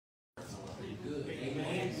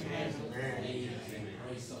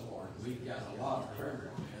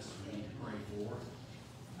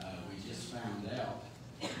found out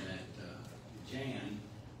that Jan,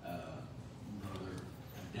 brother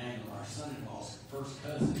Daniel, our son-in-law's first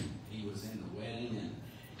cousin, he was in the wedding and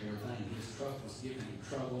everything. His truck was giving him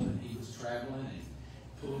trouble, and he was traveling and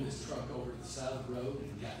pulled his truck over to the side of the road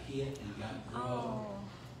and got hit and got drugged.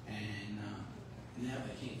 And now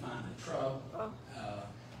they can't find the truck.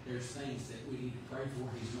 There's things that we need to pray for.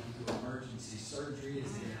 He's going through emergency surgery.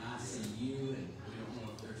 Is in ICU, and we don't know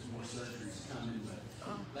if there's more surgeries coming, but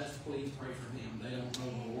let's please pray for him. They don't know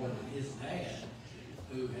the Lord. And his dad,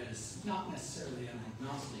 who has not necessarily an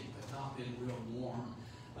agnostic, but not been real warm,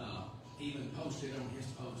 even posted on his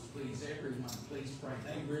post, please, everyone, please pray.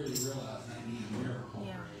 They really realize they need a miracle.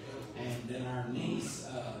 Yeah. And then our niece,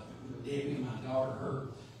 Debbie, my daughter,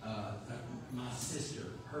 my sister,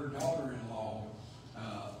 her daughter-in-law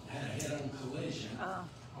had a head-on collision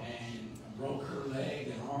and broke her leg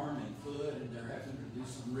and arm and foot, and they're having to do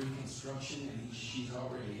some reconstruction, and she's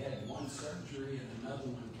already had one surgery and another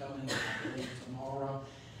one coming, I believe, tomorrow.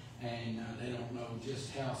 And they don't know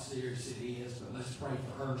just how serious it is, but let's pray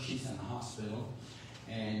for her. She's in the hospital.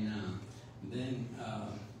 And then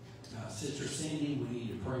Sister Cindy, we need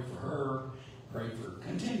to pray for her.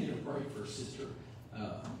 Continue to pray for Sister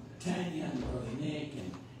Tanya and Brother Nick,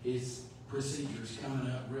 and his procedure's coming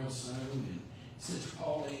up real soon. And Sister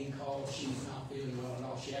Pauline called. She's not feeling well at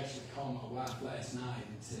all. She actually called my wife last night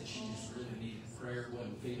and said she just really needed prayer,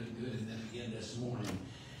 wasn't feeling good, and then again this morning.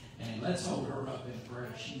 And let's hold her up in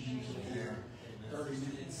prayer. She's usually here 30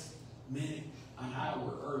 minutes, an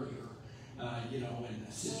hour earlier.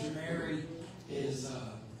 And Sister Mary is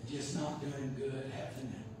just not doing good,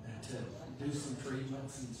 having to do some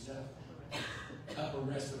treatments and stuff. Upper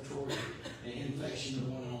respiratory infection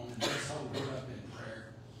going on. And let's hold her up in prayer.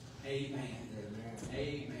 Amen.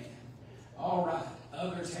 Amen. All right.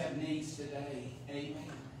 Others have needs today.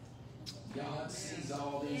 Amen. God sees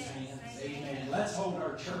all these hands. Amen. Let's hold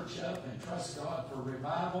our church up and trust God for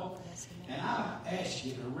revival. And I ask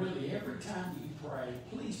you to really, every time you pray,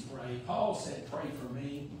 please pray. Paul said, pray for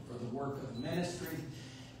me for the work of the ministry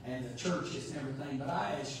and the churches and everything. But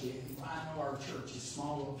I ask you, I know our church is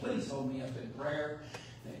small, but please hold me up in prayer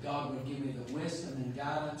that God would give me the wisdom and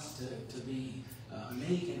guidance to be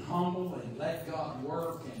meek and humble and let God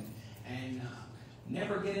work and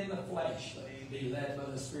never get in the flesh, but be led by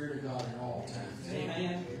the Spirit of God at all times.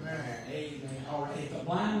 Amen? Amen. Amen. All right. If the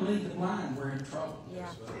blind lead the blind, we're in trouble. Yeah.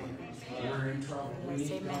 We're in trouble. We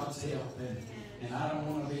need God's help. And I don't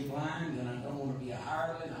want to be blind, and I don't want to be a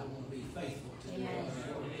hireling. I want to be faithful to God's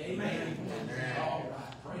word. Amen. All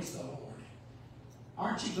right. Praise the Lord.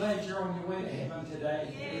 Aren't you glad you're on your way to heaven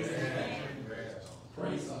today? Amen.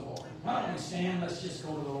 Praise the Lord. Why don't we stand? Let's just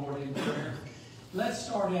go to the Lord in prayer. Let's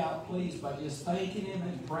start out, please, by just thanking Him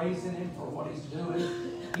and praising Him for what He's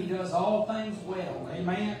doing. He does all things well.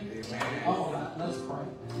 Amen? Amen. All right, let's pray.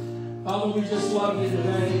 Father, we just love You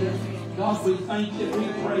today. God, we thank You, we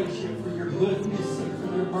praise You for Your goodness and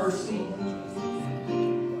for Your mercy.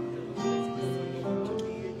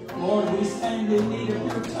 Lord, we stand in need of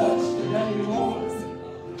Your touch today, Lord.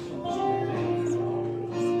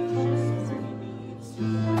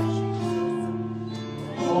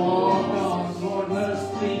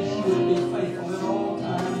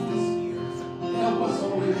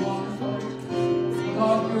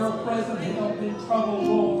 Trouble,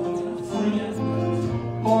 Lord,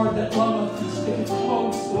 friend, Lord, that loveth you, stay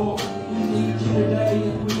close, Lord. We need You today,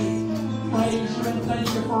 and we praise You and thank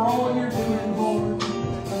You for all You're doing, Lord.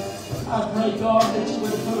 I pray, God, that You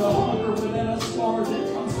would put a hunger within us, Lord,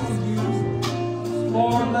 that comes from You.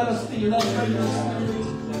 Lord, let us be led by Your Spirit.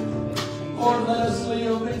 Lord, let us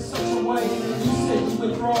live in such a way that You said You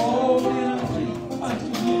would draw all men unto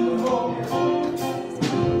You, Lord.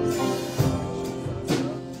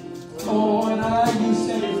 Oh, and You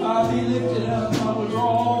said, if I be lifted up, I will draw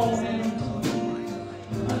all men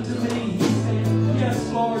unto Me. He said, yes,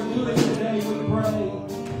 Lord, do it today, we pray.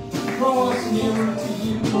 Draw us nearer to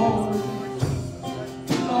You, Lord.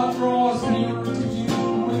 God, draw us nearer to You.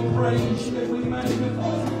 We praise You and we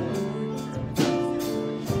magnify You.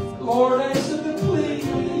 Lord, answer the plea of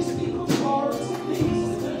these people's hearts and needs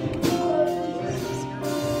today.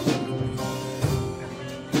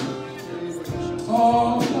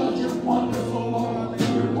 Oh, God, You're wonderful, Lord.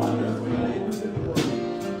 You're wonderful.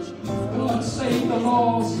 God, save the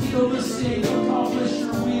lost, heal the sick, accomplish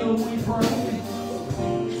Your will, we pray.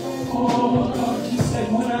 Oh, God, You said,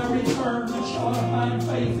 when I return, shall I find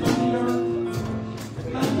faith in the earth?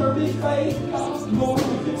 Let there be faith, God, Lord,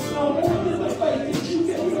 if it's no more than the faith that You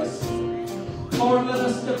gave us. Lord, let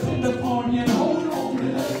us depend upon You and hold on to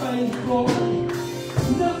that faith, Lord.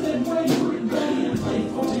 Nothing wavering, but being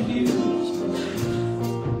faithful to You.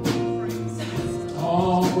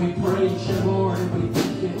 you, Lord, and we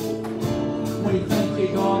thank you. We thank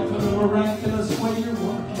you, God, for the miraculous way you're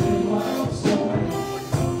working in lives, Lord.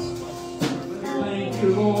 Thank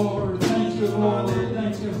you, Lord. Thank you, Lord.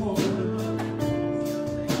 Thank you, Lord.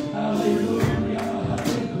 Hallelujah.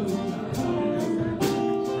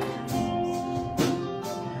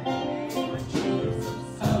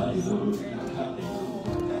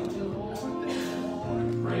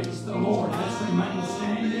 Praise the Lord. Let's remain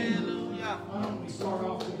standing. Why don't we start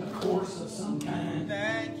off with a course of some kind?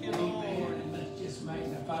 Thank you, Lord. Amen. And let's just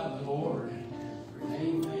magnify the Lord.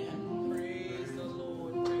 Amen. Praise the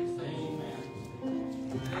Lord. Praise the Lord.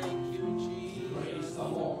 Amen. Thank you, Jesus. Praise the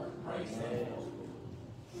Lord. Praise the Lord.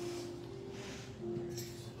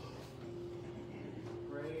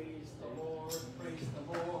 Praise the Lord. Praise the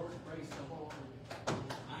Lord. Praise the Lord.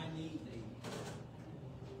 I need thee.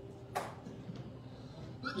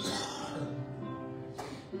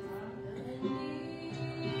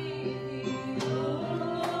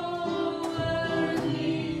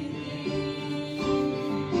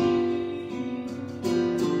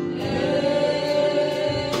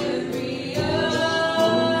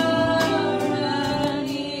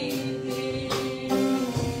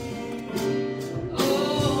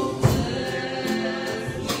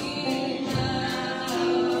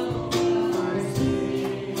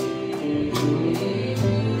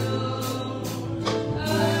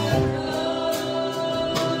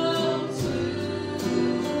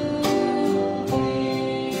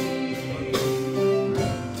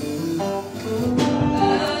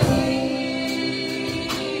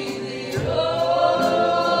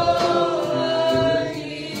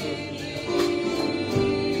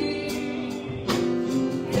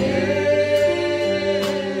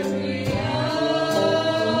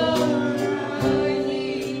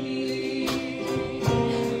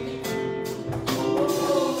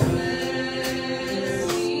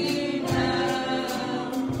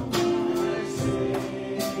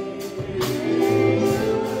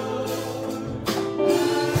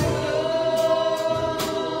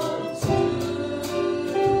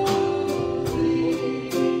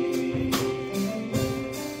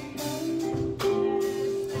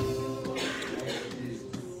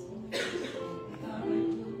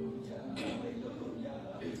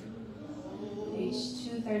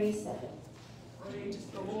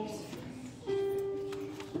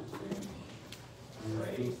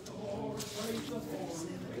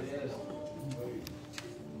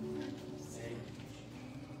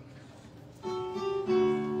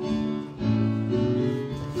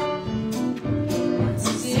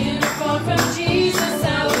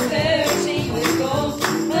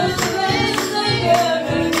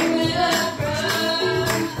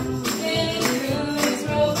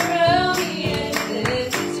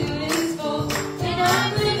 His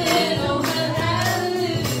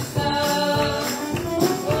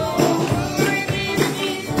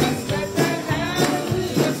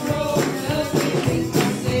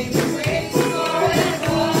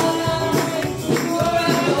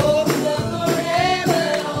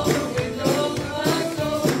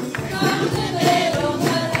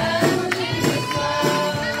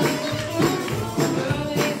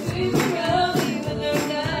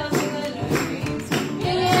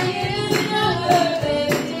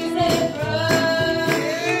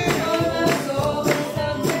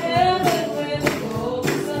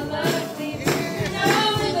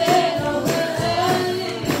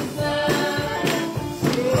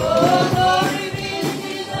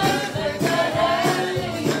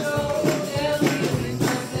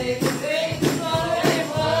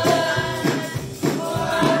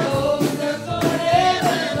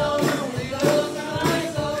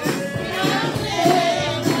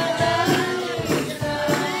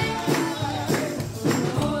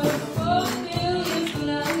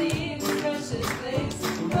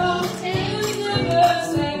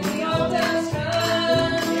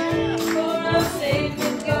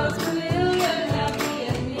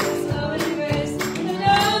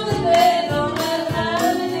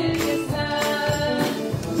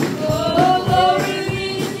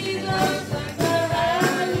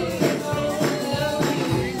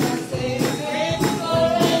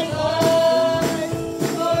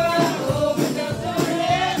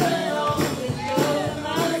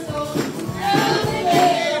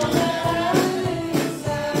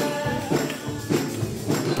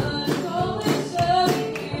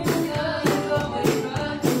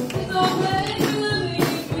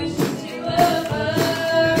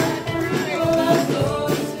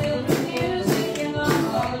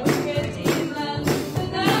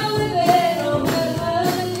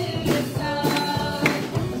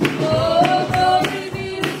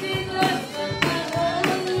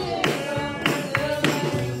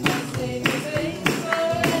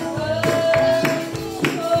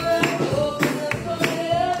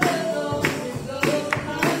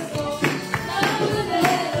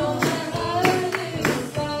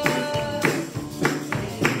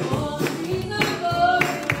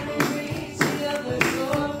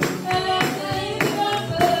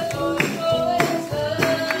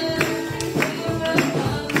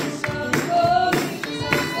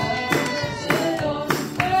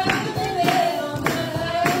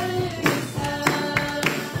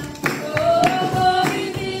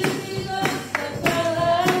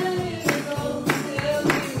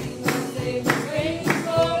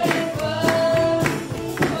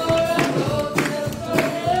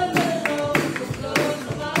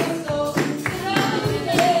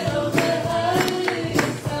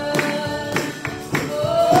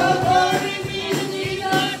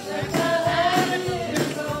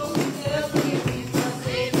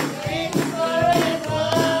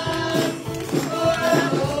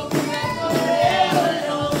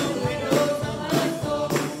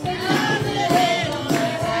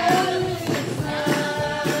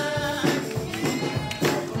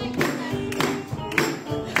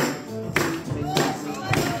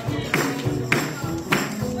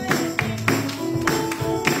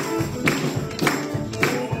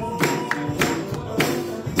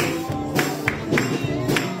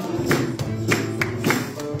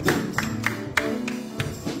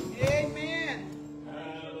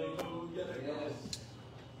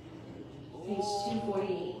page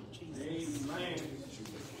 248. Amen.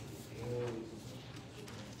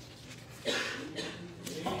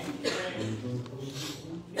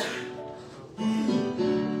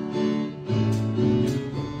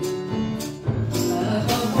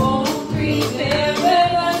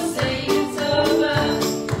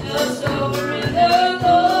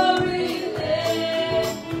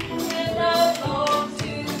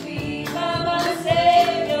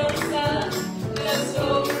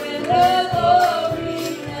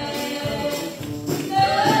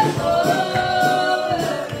 Oh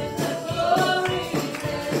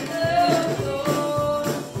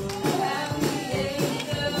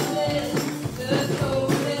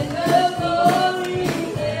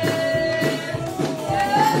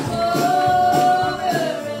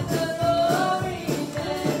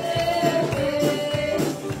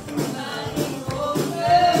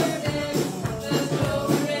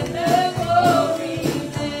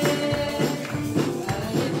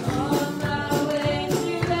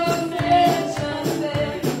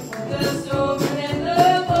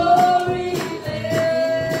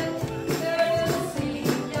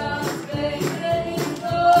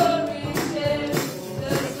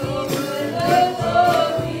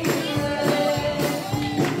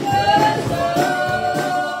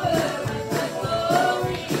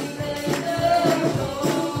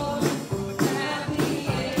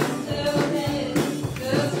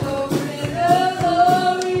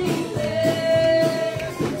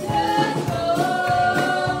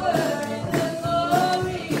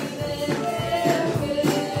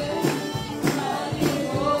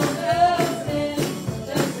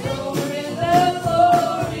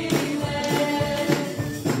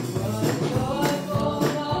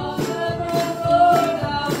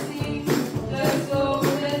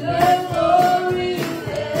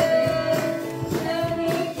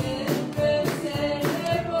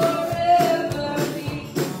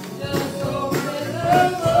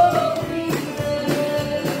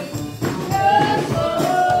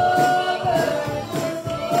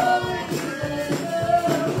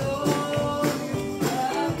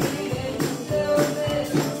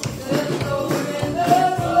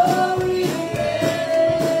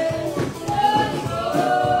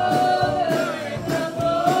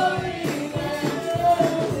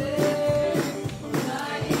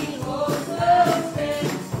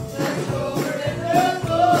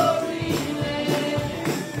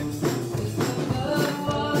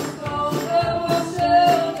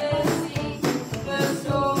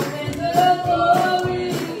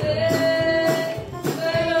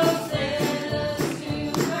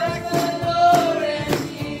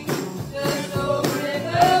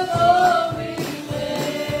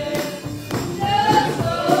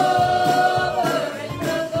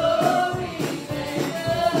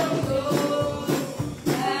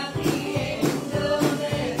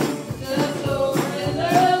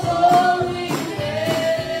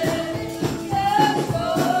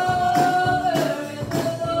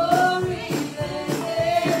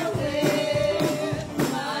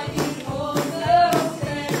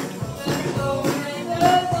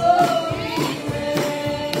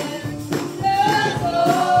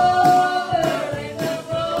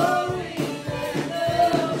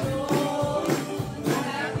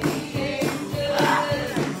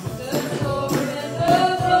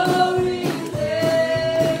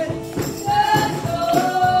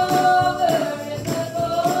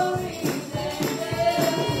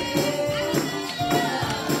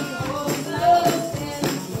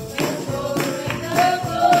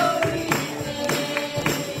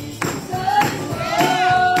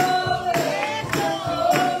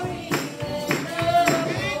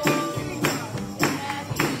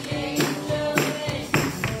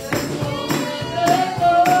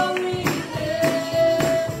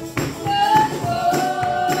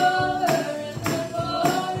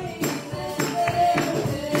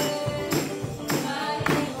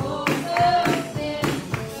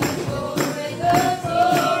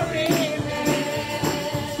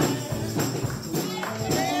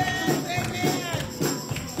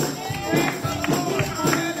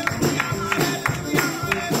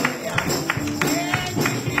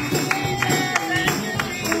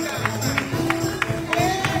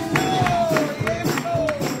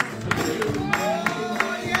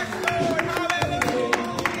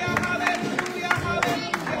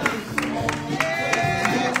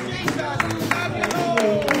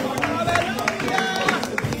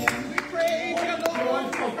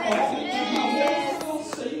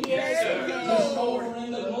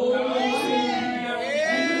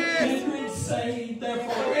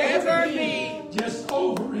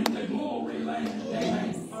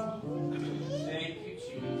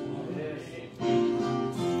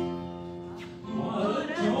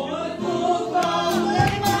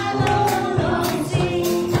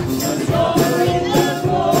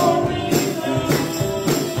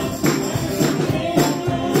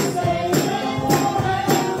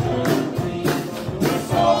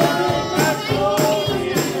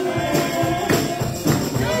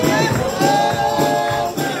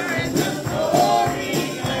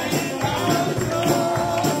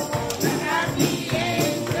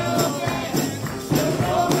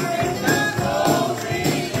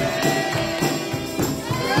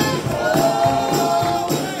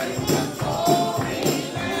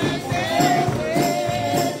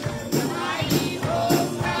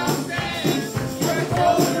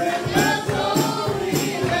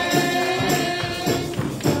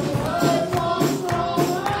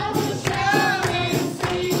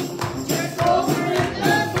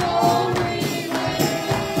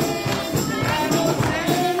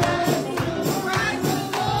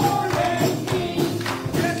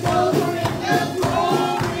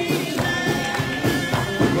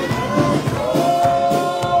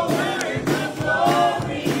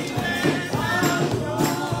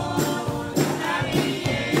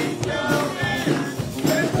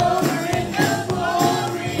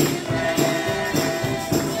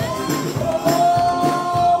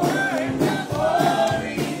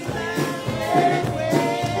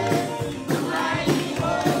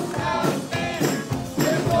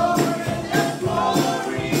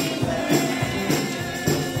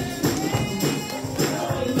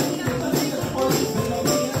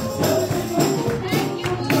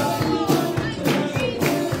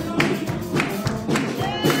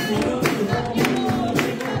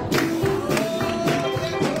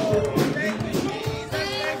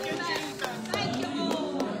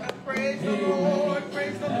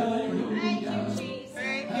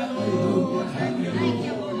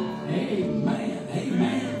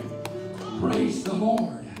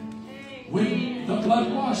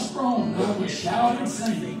polished throne, I would shout and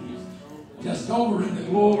sing. Just over in the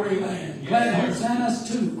glory land. Glad hosannas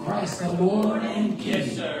to Christ the Lord and King.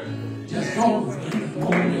 Yes, sir. Just over in the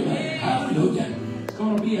glory land. Hallelujah. It's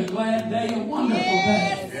going to be a glad day, a wonderful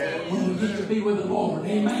day when we get to be with the Lord.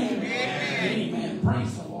 Amen. Amen.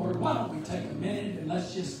 Praise the Lord. Why don't we take a minute and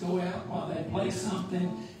let's just go out while they play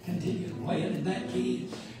something. Continue to play it in that key.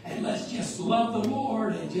 And let's just love the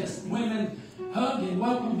Lord and just women hug and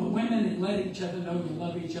welcome the women and let each other know you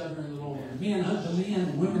love each other in the Lord. Men hug the men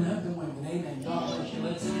and women hug the women. Amen. God bless you.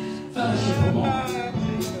 Let's fellowship a moment.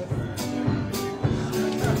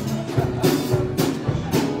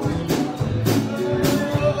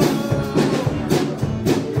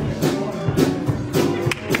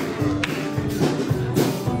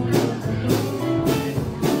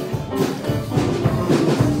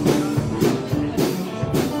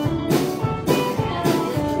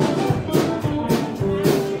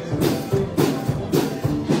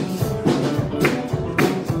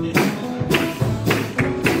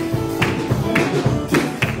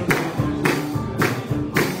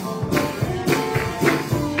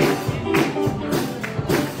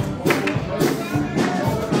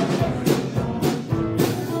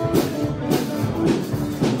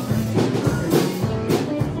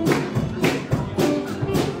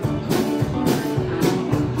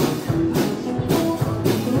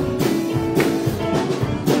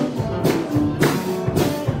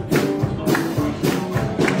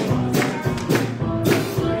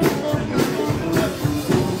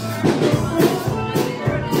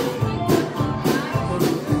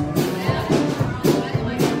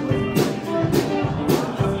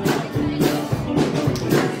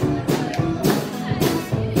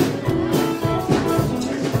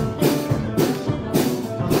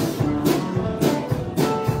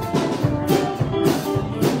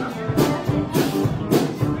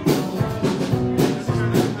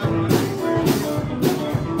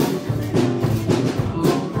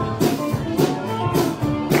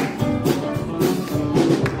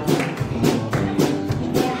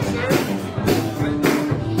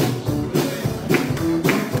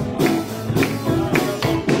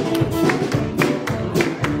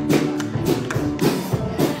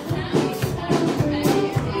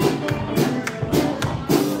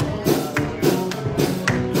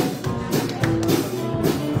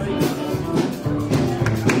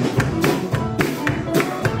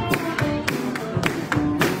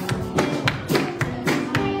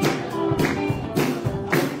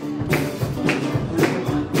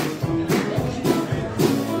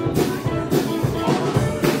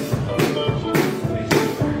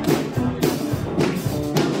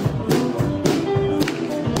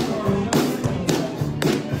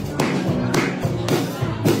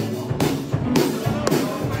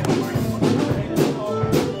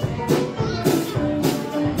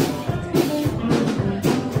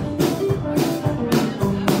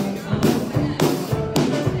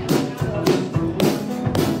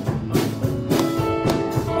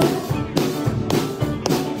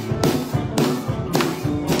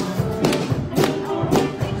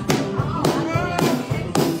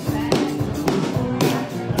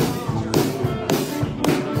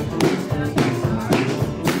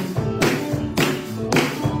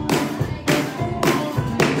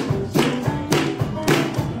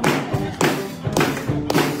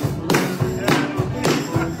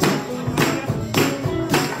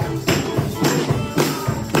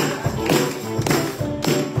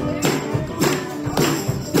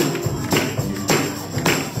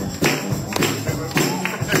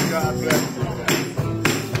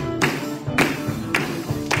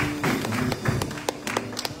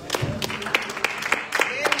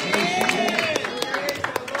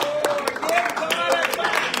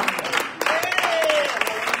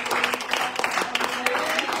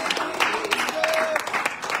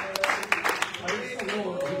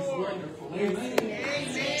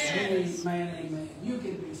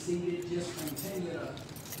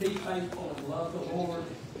 Be faithful and love the Lord.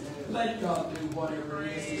 Let God do whatever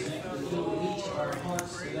it is He's going to do in each of our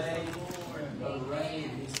hearts today. Brother Ray,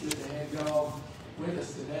 and it's good to have y'all with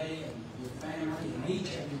us today, and your family, and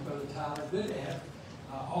each of you, Brother Tyler. Good to have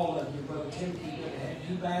all of you, Brother Timothy. Good to have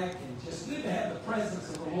you back, and just good to have the presence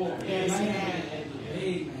of the Lord. Amen.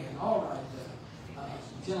 Amen. All right.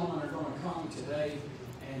 Gentlemen are going to come today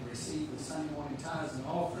and receive the Sunday morning tithes and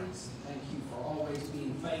offerings. Thank you for always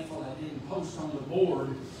being faithful. I didn't post on the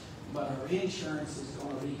board, but our insurance is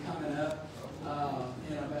going to be coming up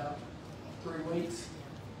in about 3 weeks.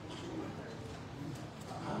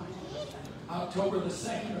 October the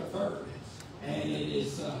 2nd or 3rd. And it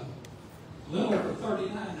is a little over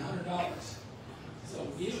 $3,900. So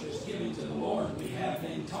it was given to the Lord. We have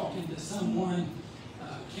been talking to someone,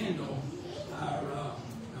 Kendall, our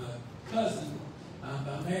cousin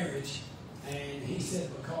by marriage, and he said,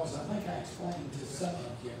 because I think I explained to some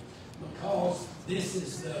of you, because this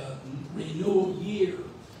is the renewal year,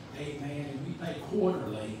 amen, and we pay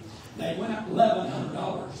quarterly, they went up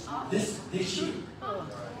 $1,100 this year.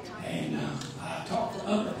 And I talked to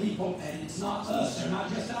other people, and it's not us. They're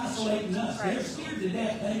not just isolating us. They're scared to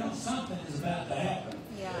death. They know something is about to happen.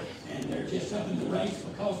 Yeah. And they're just upping the rates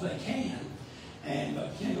because they can.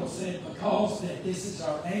 But Kendall said because that this is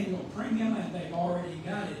our annual premium and they've already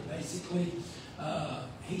got it, basically,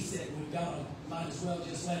 he said might as well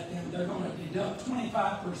just let them, they're going to deduct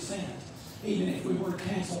 25%. Even if we were to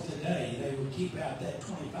cancel today, they would keep out that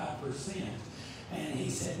 25%. And he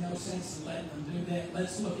said, no sense in letting them do that.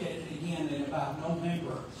 Let's look at it again in about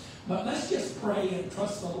November. But let's just pray and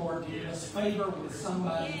trust the Lord to give us favor with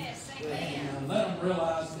somebody. Yes, and let them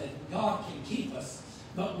realize that God can keep us.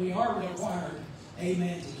 But we are required,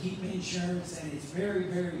 amen, to keep insurance. And it's very,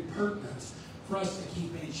 very pertinent for us to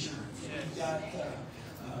keep insurance. We've got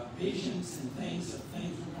visions and things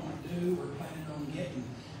we're going to do. We're planning on getting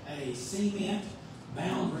a cement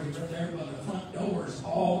boundary right there by the front doors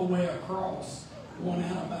all the way across, going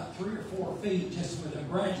out about 3 or 4 feet, just with a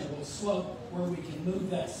gradual slope where we can move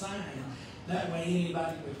that sign. That way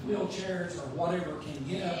anybody with wheelchairs or whatever can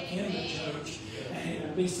get up in the church, and it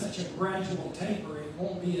will be such a gradual taper, it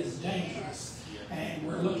won't be as dangerous. And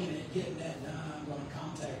we're looking at getting that done. I'm going to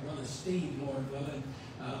contact Brother Steve, Lord willing,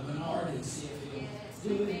 Bernard, and see if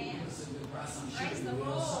he'll do it and give us a good price. I'm sure he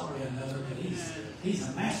will, sorry another, but he's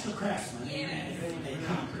a master craftsman in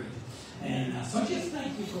concrete. And so just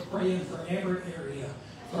thank you for praying for every area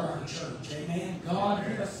for our church. Amen. God,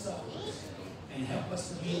 give us souls and help us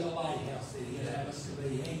to be the lighthouse that He'd have us to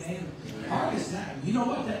be. Amen. Harvest time. You know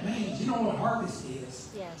what that means. You know what harvest is.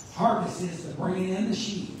 Yes. Harvest is the bringing in the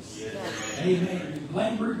sheaves. Yes. Amen. You've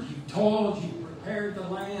labored, you've toiled, you've prepared the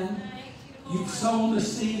land, you've sown the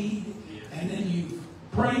seed, and then you've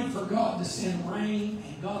prayed for God to send rain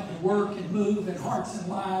and God to work and move in hearts and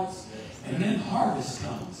lives. And then harvest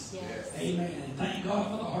comes. Yes. Amen. And thank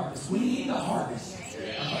God for the harvest. We need the harvest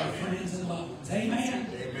of our friends and loved ones. Amen.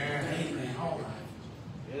 Amen. Amen. All right.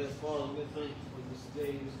 Yes, Father, we thank you for this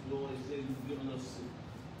day, this glorious day you've given us to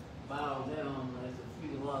bow down at the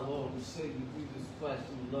feet of our Lord and Savior Jesus Christ,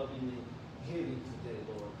 who lovingly healing today,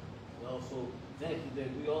 Lord. We also thank you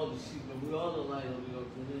that we are the sheep and we are the light of the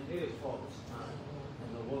earth, and it is harvest time,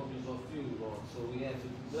 and the workers are few, Lord. So we ask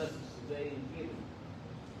you to bless us today and give it.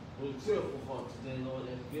 With a cheerful heart today, Lord,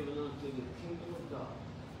 has given unto the kingdom of God.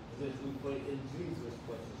 This we pray in Jesus'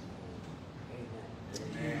 precious name.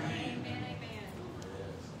 Amen. Amen. Amen.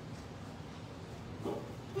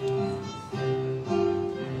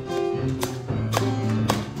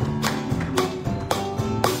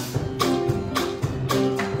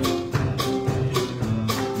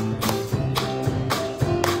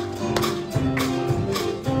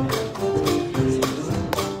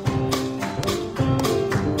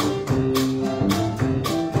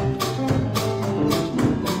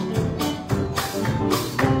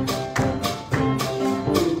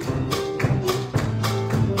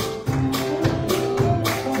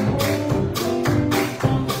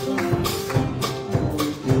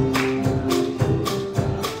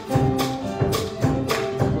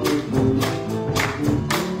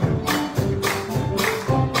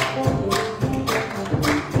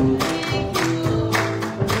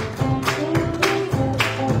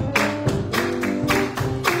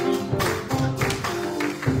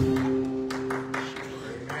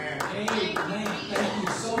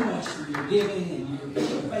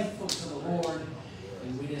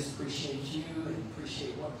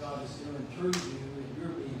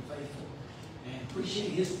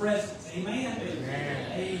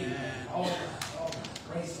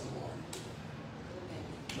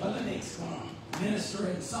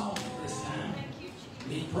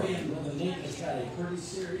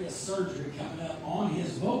 Surgery coming up on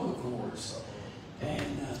his vocal cords,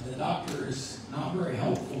 and the doctor is not very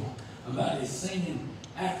hopeful about his singing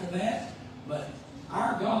after that, but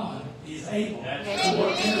our God is able to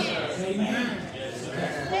work miracles. Amen.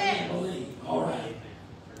 That's what we believe. All right.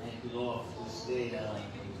 Thank you, Lord, for this day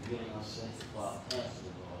you've given us sanctified pastor,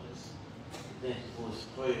 Lord. Thank you for his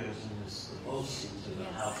prayers and his devotion to the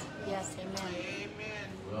house of God. Yes, amen.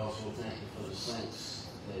 We also thank you for the saints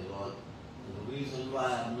today, Lord. And the reason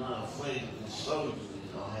why I'm not afraid of this surgery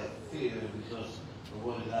or have fear is because the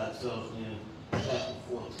Word of God tells me in chapter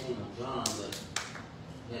 14 of John that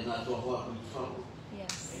let not your heart be troubled.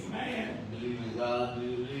 Yes. Amen. You believe in God, do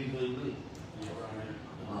you believe in me?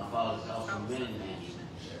 And my Father's house are many mansions.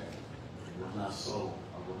 soul.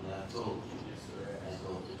 I told you. I'm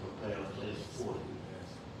going to prepare a place for you.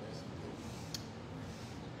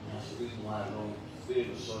 And that's the reason why I don't fear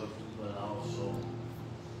the surgery, but I also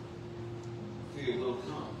fear will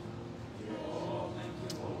come.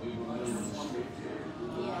 We remember the scripture.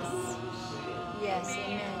 Yes. Yes,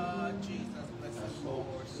 amen. I spoke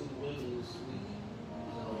to the women this week.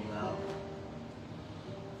 I was out.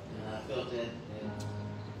 And I felt that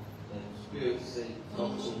spirit say,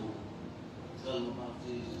 talk to them, tell them about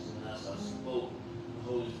Jesus. And as I spoke, the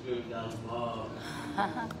Holy Spirit got involved.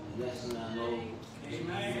 And next thing I know,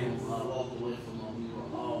 I walked away from them. We were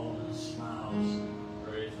all in smiles.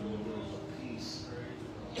 There was a peace.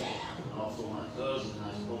 And also my cousin, I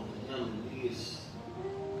spoke to him, and he seems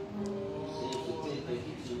to think that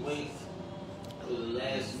he can wait to the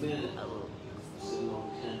last minute. I said, no,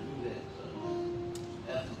 we can't do that.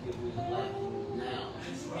 You have to give his life now.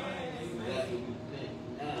 You have to repent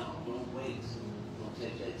now. Don't wait. Don't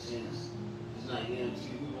take that chance. It's not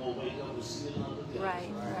guaranteed we won't wake up and see another day. Right.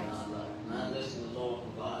 Not unless the Lord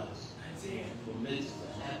provides for me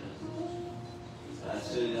to happen. I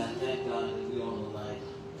tell you, I thank God that we're on the light.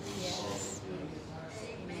 Yes.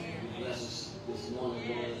 Amen. Bless us this morning,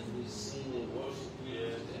 Lord, as we sing and worship you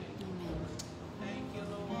today. Amen.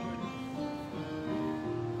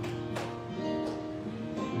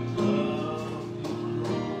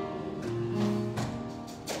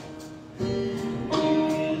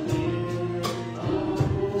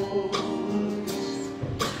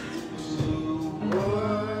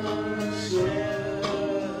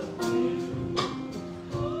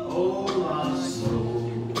 Oh,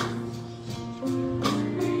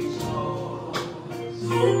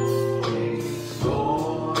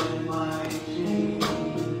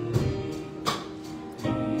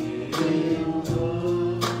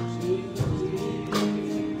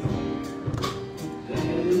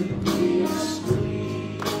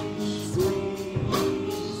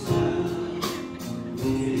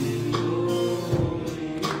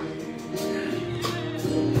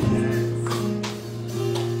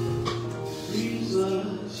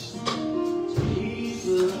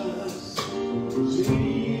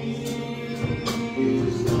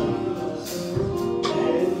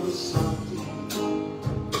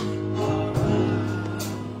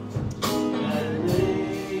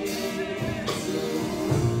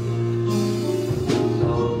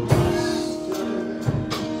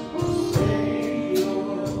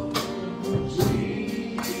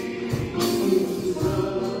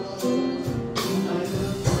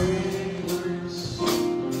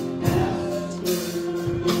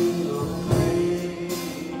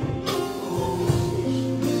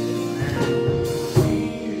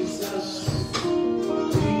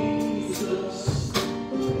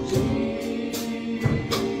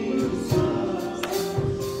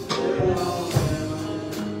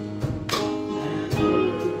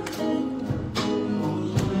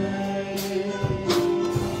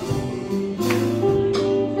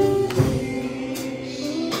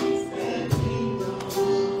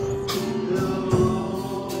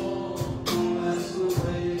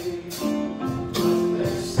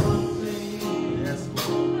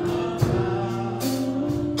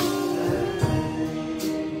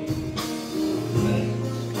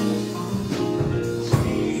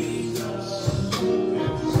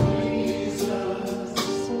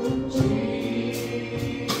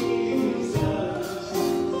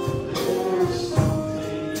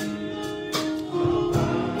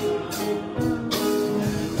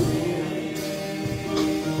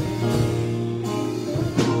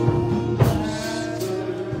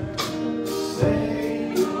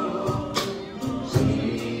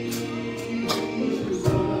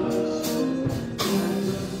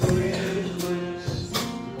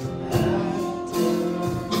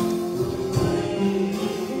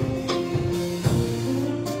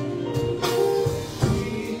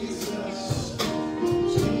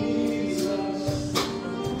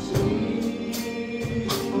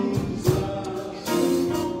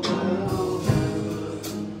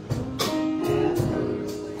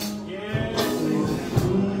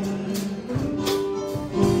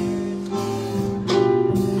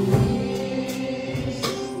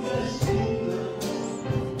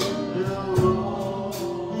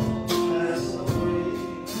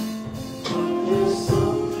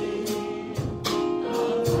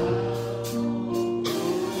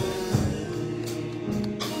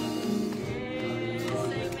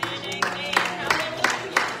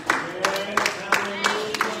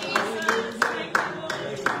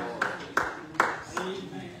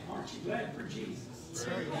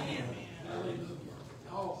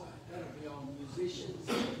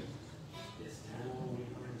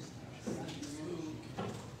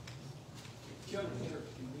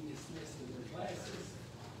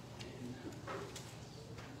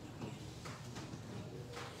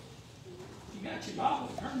 got your Bible,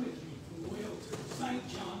 turn with me, if you will, to St.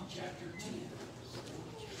 John chapter 10.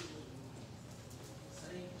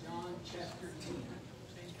 St. John chapter 10.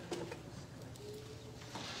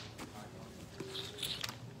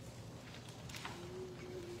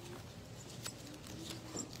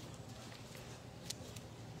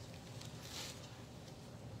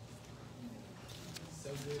 So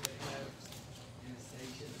good to have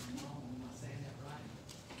Anastasia and Mom. Am I saying that right?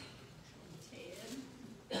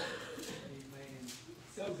 Ted. Amen.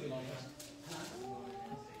 So good to have.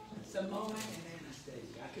 Simone and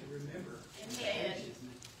Anastasia. I could remember. And Ted.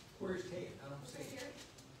 Where's Ted? I don't see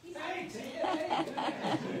it. Hey, Ted.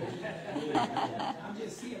 Hey. I'm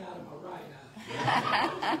just seeing out of my right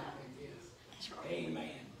eye. Yes. Amen.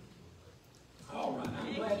 All right.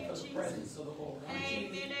 I'm glad for the presence of the Lord.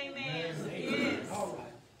 Amen, amen. Amen. All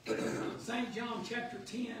right. St. John chapter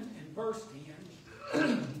 10 and verse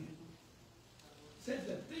 10 says,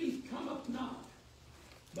 the thief cometh not,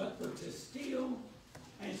 but for to steal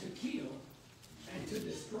and to kill and to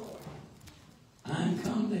destroy. I'm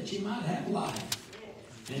come that you might have life,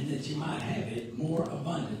 and that you might have it more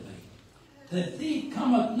abundantly. The thief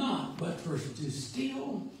cometh not, but for to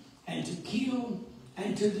steal and to kill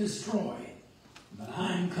and to destroy. But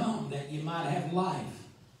I am come that you might have life,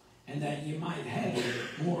 and that you might have it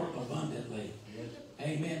more abundantly.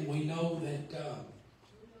 Amen. We know that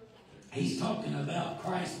he's talking about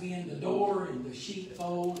Christ being the door and the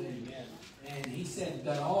sheepfold. And he said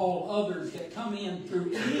that all others that come in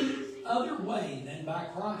through any other way than by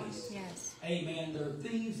Christ, Yes. amen, they're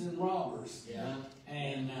thieves and robbers. Yeah.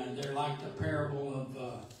 And they're like the parable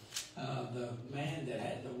of the man that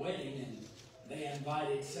had the wedding, and they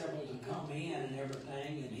invited several to come in and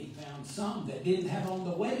everything, and he found some that didn't have on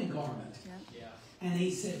the wedding garment. Yeah. And he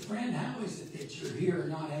said, friend, how is it that you're here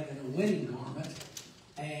not having a wedding garment?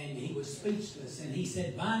 And he was speechless. And he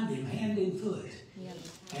said, bind him hand and foot, Yep.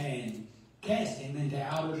 and cast him into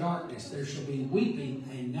outer darkness. There shall be weeping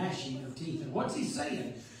and gnashing of teeth. And what's he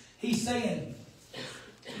saying? He's saying,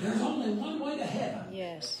 there's only one way to heaven.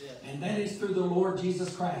 Yes. And that is through the Lord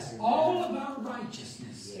Jesus Christ. All of our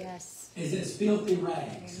righteousness Yes. is as filthy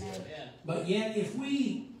rags. Amen. But yet, if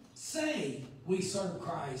we say we serve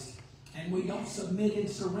Christ and we don't submit and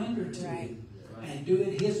surrender to Right. Him and do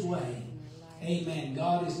it His way, amen,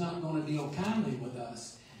 God is not going to deal kindly with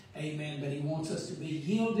us. Amen. But He wants us to be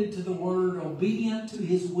yielded to the Word, obedient to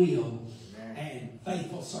His will, and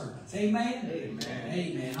faithful servants. Amen? Amen.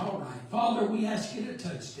 Amen. All right. Father, we ask you to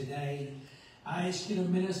touch today. I ask you to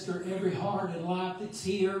minister every heart and life that's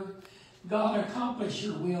here. God, accomplish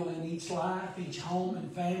your will in each life, each home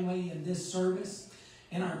and family in this service,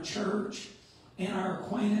 in our church, in our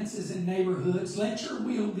acquaintances and neighborhoods. Let your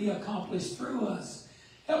will be accomplished through us.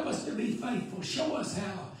 Help us to be faithful. Show us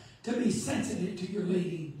how to be sensitive to your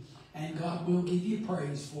leading. And God will give you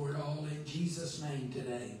praise for it all in Jesus' name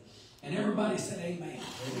today. And everybody said amen.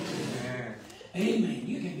 Amen. Amen.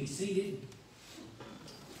 You can be seated.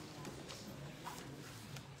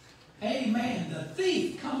 Amen. The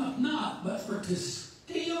thief cometh not, but for to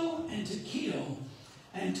steal and to kill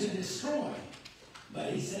and to destroy.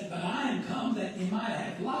 But he said, but I am come that you might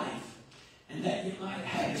have life, and that you might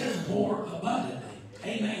have it more abundantly.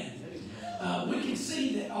 Amen. We can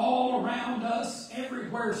see that all around us,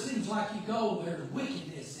 everywhere it seems like you go, there's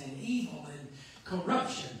wickedness and evil and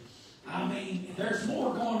corruption. I mean, there's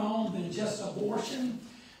more going on than just abortion.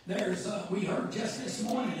 We heard just this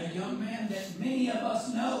morning a young man that many of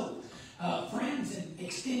us know, friends and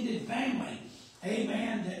extended family,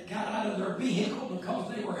 amen, that got out of their vehicle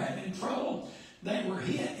because they were having trouble. They were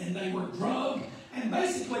hit and they were drugged and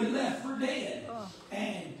basically left for dead.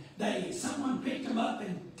 And someone picked them up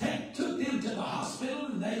and took them to the hospital,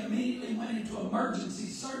 and they immediately went into emergency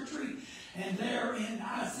surgery, and they're in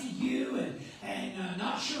ICU and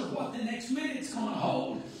not sure what the next minute's going to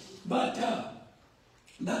hold. But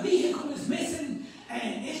the vehicle is missing,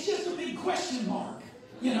 and it's just a big question mark.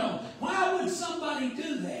 You know, why would somebody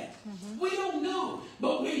do that? We don't know,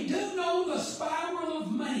 but we do know the spiral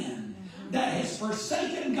of man that has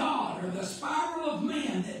forsaken God, or the spiral of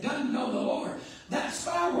man that doesn't know the Lord. That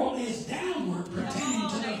spiral is downward pertaining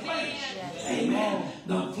to the flesh. Amen.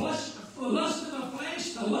 The lust of the flesh,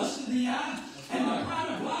 the lust of the eye, and the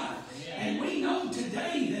pride of life. And we know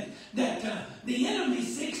today that the enemy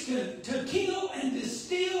seeks to kill and to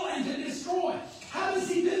steal and to destroy. How does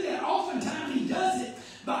he do that? Oftentimes he does it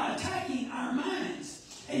by attacking our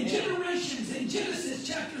minds. In generations, in Genesis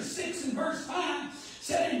chapter 6 and verse 5,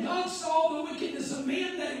 said, and God saw the wickedness of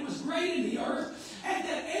men, that it was great in the earth, and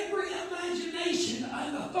that every imagination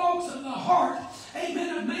and the thoughts of the heart,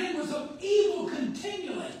 amen, of man was of evil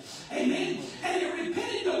continually. Amen. And it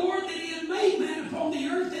repented the Lord that he had made man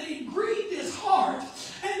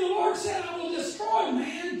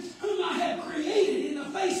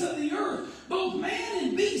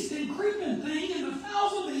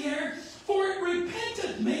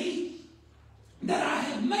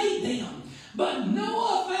made them. But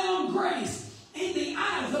Noah found grace in the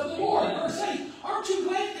eyes of the Lord. Verse 8, aren't you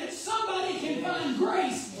glad that somebody can find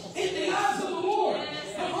grace in the eyes of the Lord?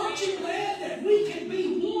 And aren't you glad that we can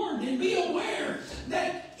be warned and be aware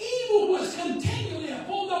that evil was continually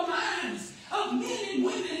upon the minds of men and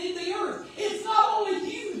women in the earth? It's not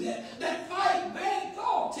only you that fight bad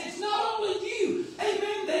thoughts. It's not only you,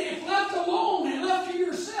 amen, that if left alone and left to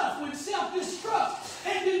yourself would self-destruct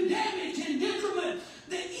and do damage and detriment.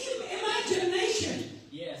 The imagination,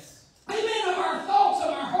 Yes, amen, of our thoughts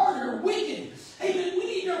of our heart are wicked. Amen. We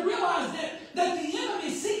need to realize that the enemy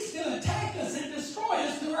seeks to attack us and destroy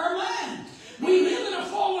us through our mind. We live in a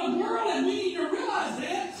fallen world and we need to realize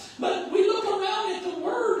that. But we look around at the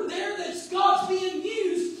word there that God's being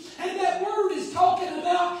used, and that word is talking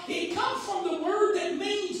about, it comes from the word that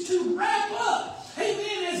means to wrap up.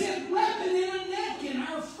 Amen. As in wrapping in a napkin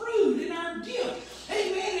our fruit and our gift.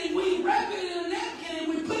 Amen. And we wrap it in a napkin and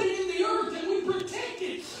we put it in the earth and we protect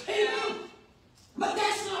it. Amen. But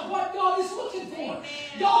that's not what God is looking for. Amen.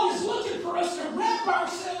 God is looking for us to wrap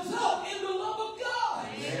ourselves up in the love of God.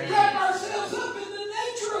 Amen. Wrap ourselves up in the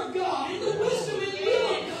nature of God, in the wisdom and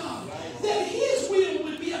will of God. That His will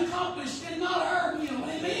would be accomplished and not our will.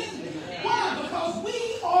 Amen. Amen. Why? Because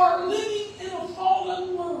we are living in a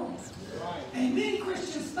fallen world. Right. And many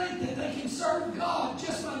Christians think that they can serve God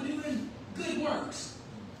just by doing good works.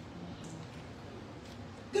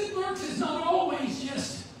 Good works is not always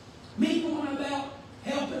just me going about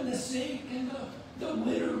helping the sick and the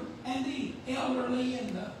widow and the elderly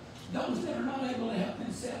and those that are not able to help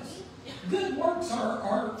themselves. Good works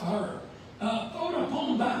are thrown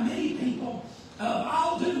upon by many people.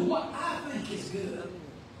 I'll do what I think is good,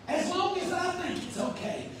 as long as I think it's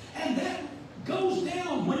okay. And that goes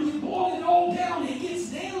down, when you boil it all down, it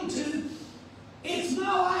gets down to, it's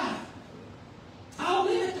my life. I'll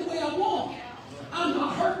live it the way I want. I'm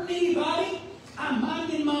not hurting anybody. I'm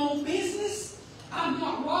minding my own business. I'm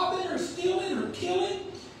not robbing or stealing or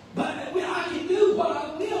killing. But I can do what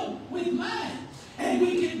I will with mine. And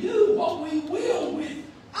we can do what we will with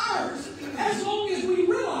ours, as long as we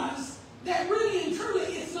realize that really and truly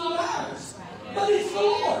it's not ours, but it's the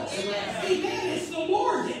Lord's. Amen. It's the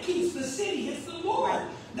Lord that keeps the city. It's the Lord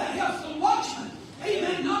that helps the watchman.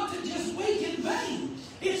 Amen. Not to just wait in vain.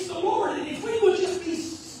 It's the Lord. And if we would just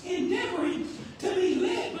be endeavoring to be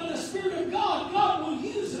led by the Spirit of God, God will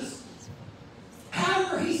use us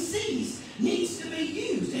however He sees needs to be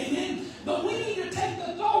used. Amen. But we need to take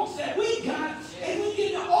the thoughts that we got, and we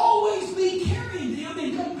need to always be carrying them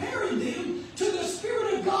and comparing them to the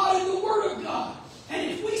Spirit of God and the Word of God.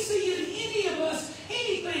 And if we see in any of us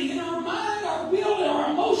anything in our mind, our will, and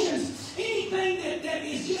our emotions, anything that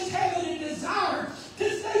is just having a desire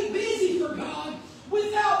to stay busy for God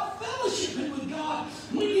without fellowshipping with God,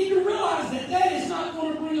 we need to realize that that is not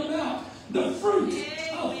going to bring about the fruit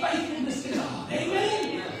of faithfulness to God.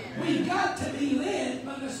 Amen? We've got to be led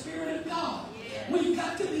by the Spirit of God. We've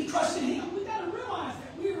got to be trusting Him. We've got to realize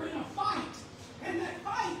that we are in a fight. And that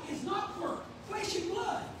fight is not for flesh and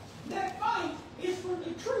blood. That fight is for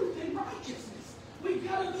the truth and righteousness. We've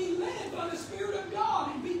got to be led by the Spirit of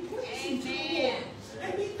God and be pleasing to the Lord.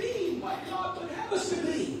 And be being what God would have us to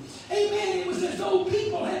be. Amen. It was as though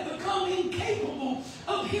people had become incapable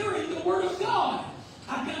of hearing the Word of God.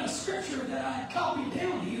 I've got a scripture that I copied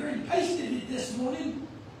down here and pasted it this morning.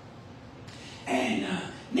 And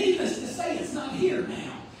needless to say, it's not here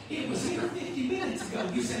now. It was here 50 minutes ago.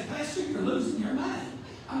 You said, Pastor, you're losing your mind.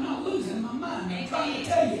 I'm not losing my mind. I'm trying to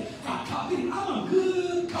tell you, I'm a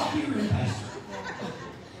good copier and pastor.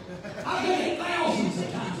 I've done it thousands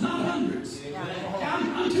of times, not hundreds.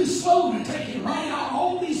 I'm too slow to take and write out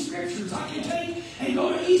all these scriptures. I can take and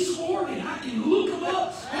go to Eastward and I can look them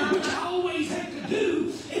up, and which I always have to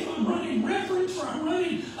do if I'm running reference or I'm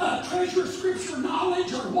running treasure scripture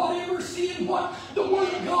knowledge or whatever, seeing what the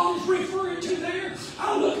Word of God is referring to there.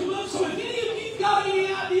 I look them up. So if any of you got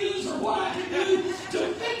any ideas or what I can do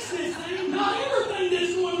to fix this thing, not everything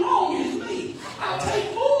that's going wrong is me. I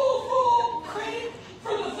take full credit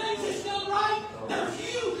for the things that's done right. They're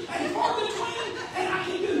few and far between, and I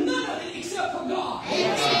can do none of it except for God. But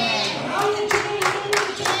I want you to know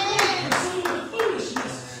for some of the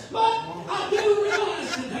foolishness. But I do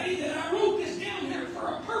realize today that I wrote this down here for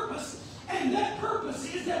a purpose, and that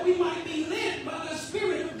purpose is that we might be led by the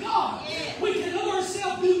Spirit of God. We can of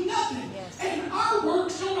ourselves do nothing, and our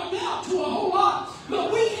works don't amount to a whole lot.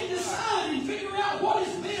 But we can decide and figure out what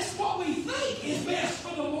is best, what we think is best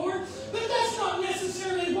for the Lord. But that's not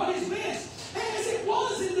necessarily what is best. And as it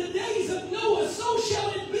was in the days of Noah, so shall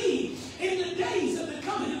it be in the days of the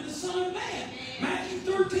coming of the Son of Man. Matthew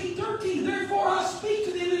 13:13. Therefore I speak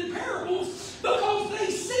to them in parables, because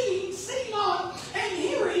they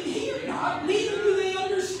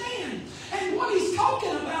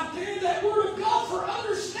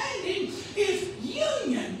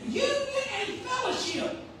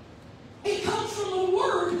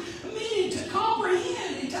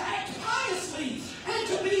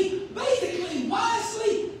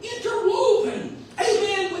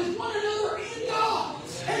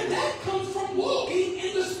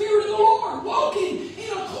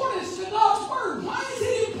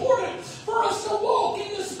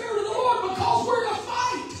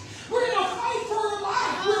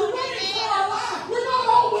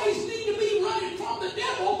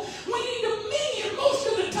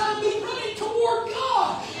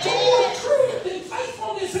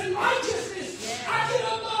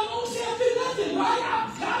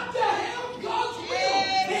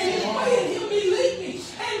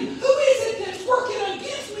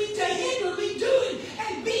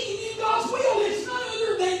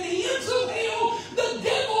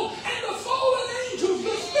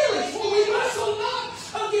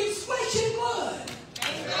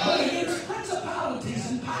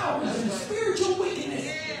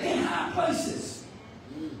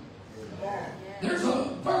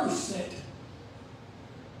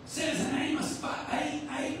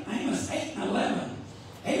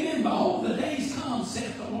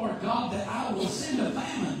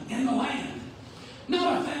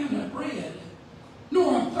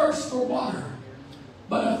thirst for water,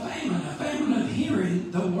 but a famine of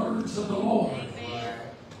hearing the words of the Lord.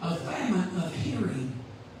 A famine of hearing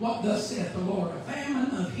what thus saith the Lord. A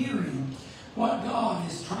famine of hearing what God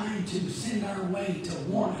is trying to send our way to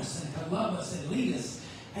warn us and to love us and lead us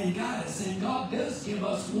and guide us. And God does give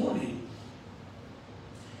us warning.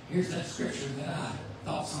 Here's that scripture that I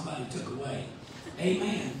thought somebody took away.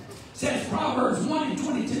 Amen. It says Proverbs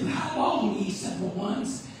 1:22, how long, ye simple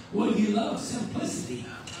ones, will you love simplicity?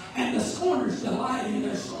 And the scorners delight in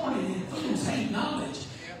their scorning, and fools hate knowledge.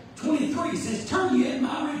 23 says, turn ye at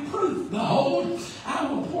my reproof. Behold, I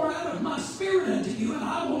will pour out of my spirit unto you, and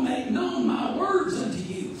I will make known my words unto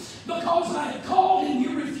you. Because I have called and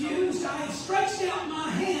you refused, I have stretched out my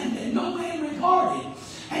hand and no man regarded.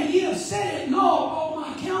 And ye have set at naught all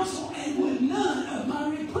my counsel, and would none of my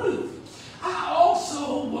reproof. I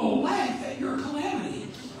also will laugh at your calamity.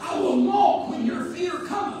 I will mock when your fear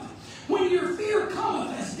cometh. When your fear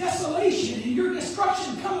cometh as desolation, and your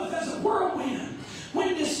destruction cometh as a whirlwind.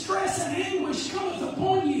 When distress and anguish cometh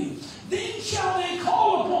upon you, then shall they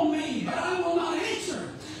call upon me, but I will not answer.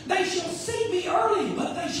 They shall seek me early,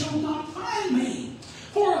 but they shall not find me.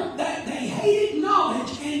 For that they hated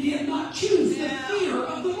knowledge and did not choose the fear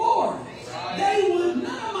of the Lord. They would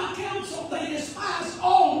none of my counsel, they despised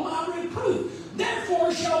all my reproof.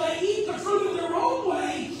 Therefore shall they eat the fruit of their own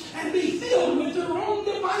way and be filled with their own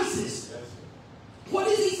devices. What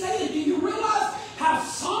is he saying? Do you realize how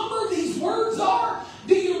somber these words are?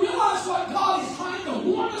 Do you realize what God is trying to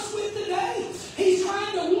warn us with today? He's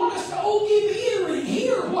trying to warn us to give ear and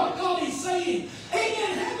hear what God is saying.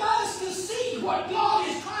 Amen. Have eyes to see what God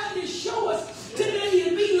is trying to show us today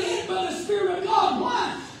and be led by the Spirit of God.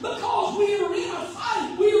 Why? Because we are in a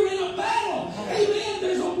fight. We are in a battle. Amen.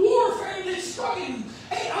 There's a warfare that's struggling.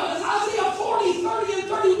 Isaiah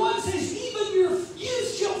 40:30-31 says, even your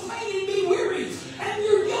youth shall faint and be weary, and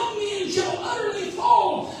your young men shall utterly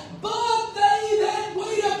fall. But they that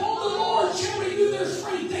wait upon the Lord shall renew their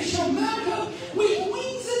strength. They shall mount up with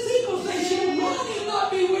wings as eagles. They shall run and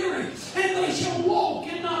not be weary, and they shall walk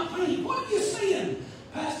and not faint. What are you saying?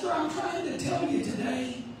 Pastor, I'm trying to tell you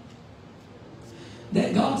today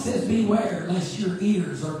that God says, beware lest your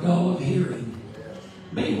ears are dull of hearing.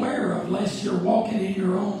 Beware of lest you're walking in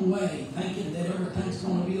your own way, thinking that everything's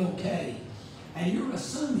going to be okay. And you're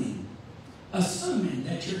assuming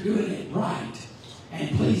that you're doing it right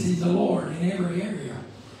and pleasing the Lord in every area.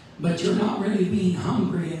 But you're not really being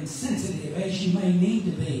hungry and sensitive as you may need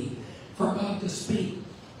to be for God to speak.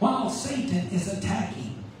 While Satan is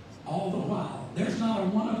attacking all the while, there's not a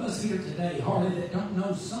one of us here today hardly that don't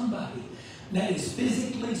know somebody that is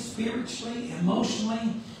physically, spiritually,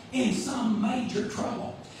 emotionally in some major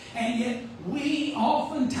trouble. And yet we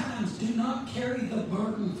oftentimes do not carry the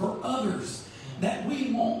burden for others that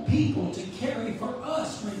we want people to carry for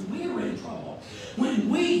us when we're in trouble.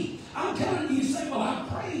 I'm telling you, say, well, I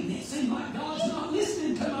prayed and it seemed like God's not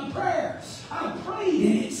listening to my prayer. I prayed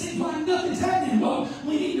and it seemed like nothing's happening. Well,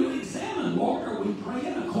 we need to examine, Lord, are we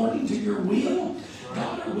praying according to your will?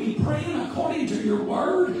 God, are we praying according to your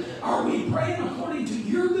word? Are we praying according to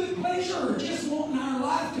your good pleasure, or just wanting our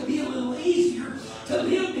life to be a little easier to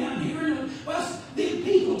live down here and us, the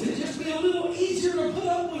people, to just be a little easier to put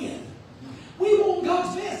up with? We want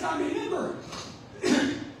God's best. I remember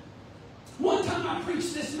one time I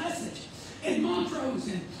preached this message in Montrose,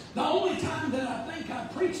 and the only time that I think I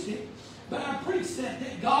preached it, but I preached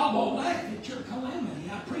that God will laugh at your calamity.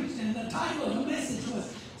 I preached, and the title of the message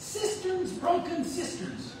was Cisterns, Broken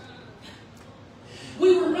Cisterns.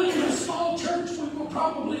 We were running a small church. We were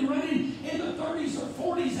probably running in the 30s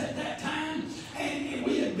or 40s at that time. And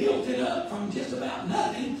we had built it up from just about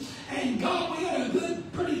nothing. And God, we had a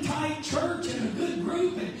good, pretty tight church and a good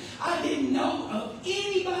group. And I didn't know of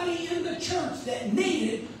anybody in the church that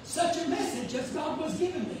needed such a message as God was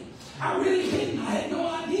giving me. I really didn't. I had no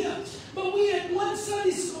idea. But we had one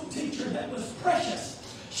Sunday school teacher that was precious.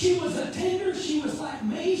 She was a tender. She was like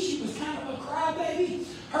me. She was kind of a crybaby.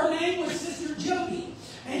 Her name was Sister Jody.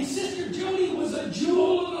 And Sister Jody was a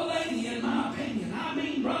jewel of a lady, in my opinion. I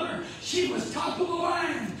mean, brother, she was top of the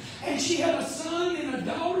line. And she had a son and a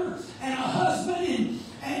daughter and a husband.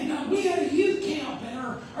 And we had a youth camp. And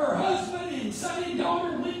her husband and son and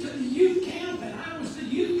daughter went to the youth camp. And I was the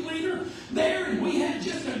youth leader there. And we had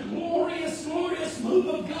just a glorious, glorious move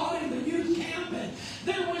of God in the youth camp. And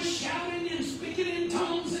there was shouting and speaking in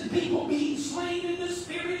tongues and people being slain in the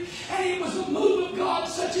Spirit. And it was a move of God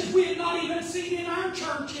such as we had not even seen in our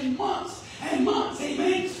church in months and months.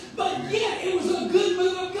 Amen. But yet it was a good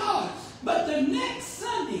move of God. But the next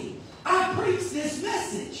Sunday, I preached this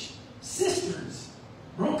message. Cisterns,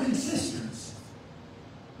 broken cisterns.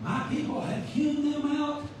 My people have hewn them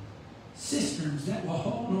out cisterns that will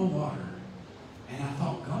hold no water. And I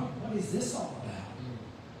thought, God, what is this all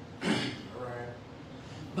about?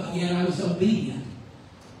 But yet I was obedient.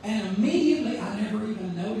 And immediately, I never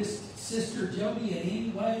even noticed Sister Jody in any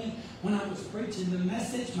way. When I was preaching the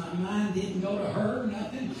message, my mind didn't go to her,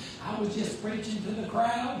 nothing. I was just preaching to the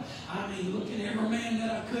crowd. I mean, looking every man that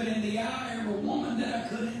I could in the eye, every woman that I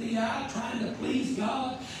could in the eye, trying to please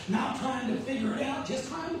God, not trying to figure it out, just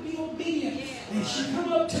trying to be obedient. And she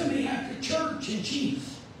come up to me after church, and she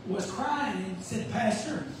was crying and said,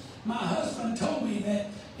 Pastor, my husband told me that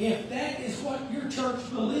if that is what your church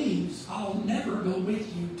believes, I'll never go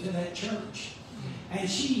with you to that church. And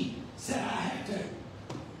she said, I have to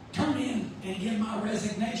turn in and give my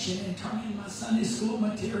resignation and turn in my Sunday school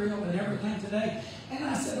material and everything today. And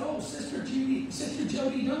I said, oh, Sister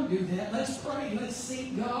Jody, don't do that. Let's pray. Let's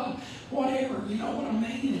seek God. Whatever. You know what I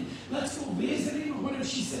mean? And let's go visit him or whatever.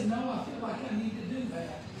 She said, no, I feel like I need to do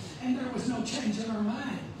that. And there was no change in her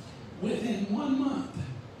mind. Within 1 month,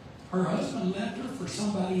 her husband left her for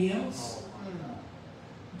somebody else.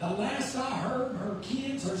 The last I heard, her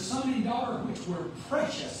kids, her son and daughter, which were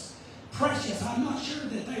precious. I'm not sure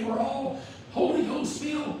that they were all Holy Ghost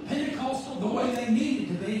filled, Pentecostal, the way they needed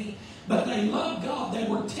to be. But they loved God. They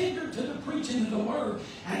were tender to the preaching of the Word.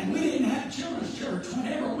 And we didn't have children's church.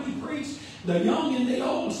 Whenever we preached, the young and the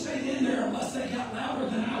old stayed in there unless they got louder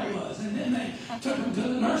than I was. And then they took them to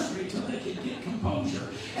the nursery till they could get composure.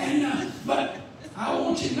 And but I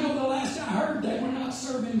want you to know the last I heard, they were not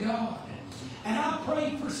serving God. And I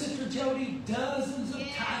prayed for Sister Jody dozens of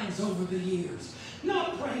times over the years.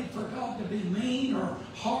 Not prayed for God to be mean or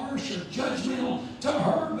harsh or judgmental to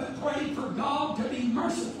her, but prayed for God to be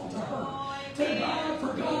merciful to her. To God,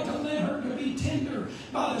 for God to let her to be tender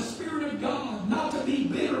by the Spirit of God, not to be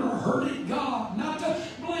bitter or hurt at God, not to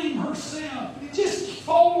blame herself. Just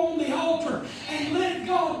fall on the altar and let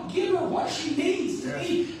God give her what she needs to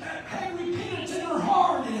be, have repentance in her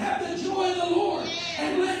heart and have the joy of the Lord,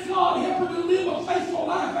 and let God help her to live a faithful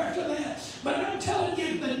life after that. But I'm telling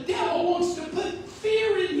you, the devil wants to put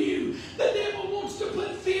fear in you. The devil wants to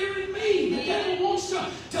put fear in me. The devil wants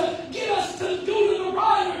to get us to go to the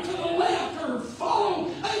right or to the left or follow,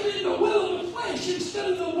 amen, the will of the flesh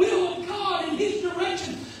instead of the will of God in His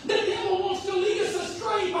direction. The devil wants to lead us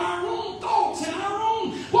astray by our own thoughts and our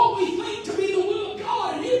own, what we think to be the will of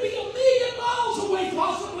God. And it'd be 1,000,000 miles away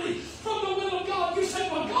possibly from the will of God. You say,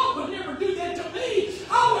 well, God would never do that to me.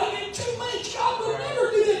 I love Him too much. God would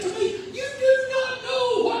never do that to me. You do not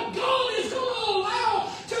know what God is going to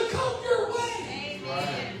allow to come your way.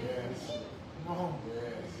 Amen. Yes. Come on. Yes.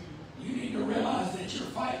 You need to realize that you're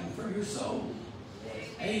fighting for your soul.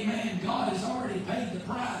 Amen. God has already paid the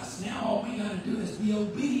price. Now all we got to do is be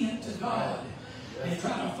obedient to God and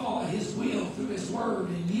try to follow His will through His Word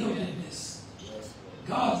and yieldedness.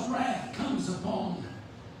 God's wrath comes upon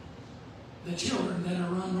the children that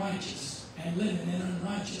are unrighteous and living in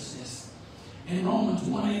unrighteousness. And Romans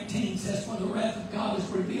 1:18 says, for the wrath of God is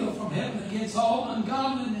revealed from heaven against all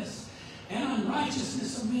ungodliness and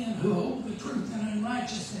unrighteousness of men who hold the truth in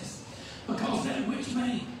unrighteousness. Because that which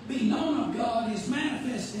may be known of God is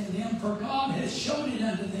manifest in them, for God has showed it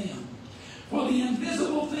unto them. For the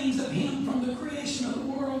invisible things of Him from the creation of the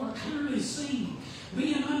world are clearly seen,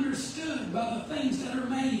 being understood by the things that are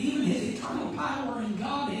made, even His eternal power and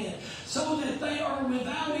Godhead, so that they are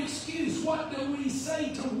without excuse. What do we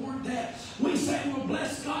say toward that? We say, well,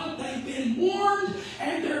 bless God, they've been warned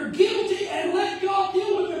and they're guilty, and let God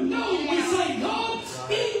deal with them. No, we say, God,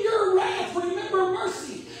 in your wrath, remember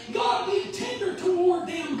mercy. God, be tender toward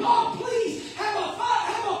them. God, please have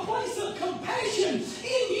a place of compassion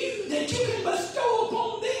in you that you can bestow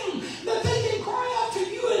upon them, that they can cry out to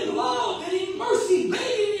you in love and in mercy,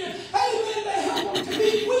 begging you, amen, to help them to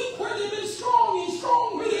be weak where they've been strong and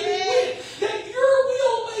strong where they've been weak, that your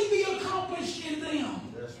will may be accomplished in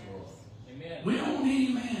them. Yes, Lord. Amen. We don't want any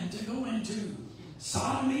man to go into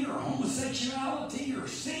sodomy or homosexuality or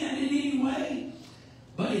sin in any way.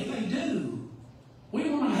 But if they do, we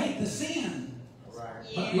want to hate the sin, Right.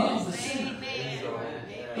 but love the sinner. Amen.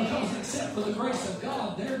 Because except for the grace of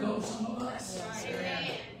God, there goes some of us.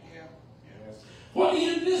 Amen. Yes. For the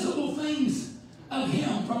invisible things of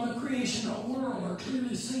Him from the creation of the world are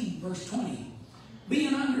clearly seen, verse 20,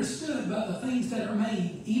 being understood by the things that are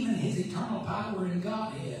made, even His eternal power and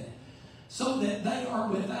Godhead, so that they are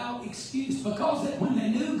without excuse. Because that when they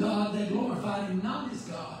knew God, they glorified Him not as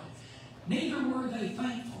God, neither were they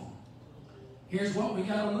thankful. Here's what we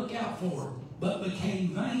got to look out for. But became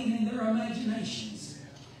vain in their imaginations,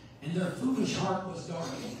 and their foolish heart was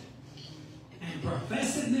darkened. And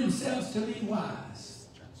professing themselves to be wise,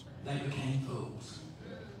 they became fools.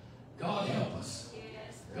 God help us.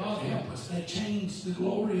 God help us. they changed the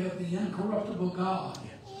glory of the incorruptible God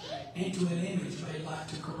into an image made like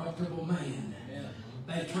to corruptible man.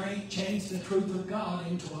 They changed the truth of God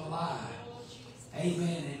into a lie.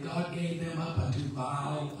 Amen. And God gave them up unto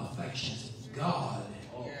vile affections. God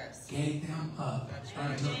gave them up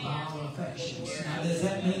unto vile affections. Now, does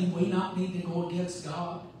that mean we not need to go against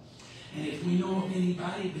God? And if we know of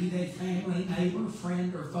anybody, be they family, neighbor,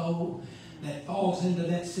 friend, or foe, that falls into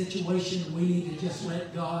that situation, we need to just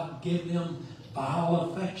let God give them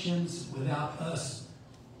vile affections without us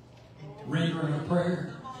rendering a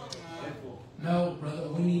prayer. No, brother,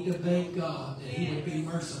 we need to beg God that He would be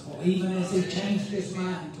merciful. Even as He changed His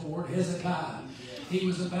mind toward Hezekiah, He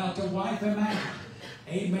was about to wipe him out.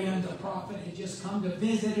 Amen. The prophet had just come to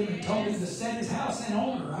visit him and told him to set his house in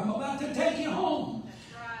order. I'm about to take you home.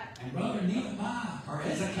 And Brother Nehemiah, or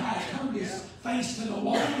Hezekiah, turned his face to the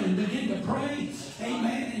wall and began to pray.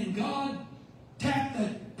 Amen. And God tapped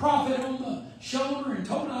the prophet on the shoulder and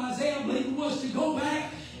told Isaiah, I believe it was, to go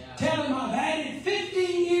back. Tell him I've added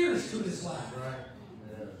 15 years to his life.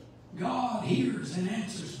 God hears and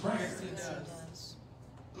answers prayer.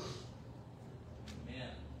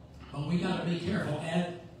 But we got to be careful.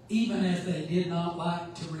 Even as they did not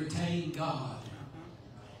like to retain God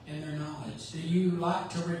in their knowledge. Do you like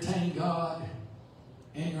to retain God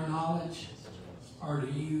in your knowledge? Or do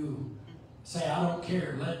you say, I don't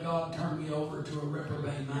care, let God turn me over to a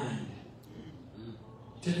reprobate mind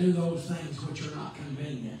to do those things which are not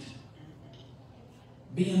convenient?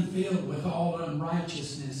 Being filled with all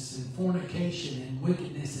unrighteousness and fornication and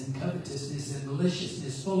wickedness and covetousness and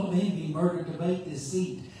maliciousness, full of envy, murder, debate,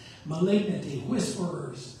 deceit, malignity,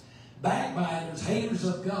 whisperers, backbiters, haters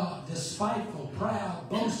of God, despiteful, proud,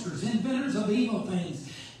 boasters, inventors of evil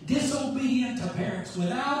things, disobedient to parents,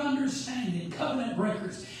 without understanding, covenant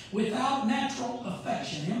breakers, without natural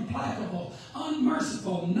affection, implacable,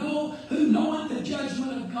 unmerciful, who knoweth the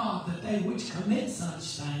judgment of God, that they which commit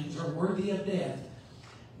such things are worthy of death.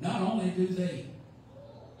 Not only do they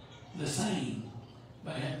the same,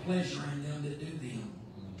 but have pleasure in them that do them.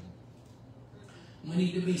 We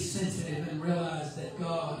need to be sensitive and realize that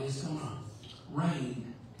God is going to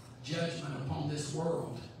rain judgment upon this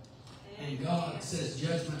world. And God says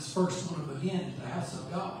judgment's first going to begin at the house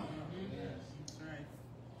of God.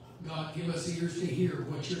 God, give us ears to hear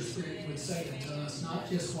what your Spirit would say to us, not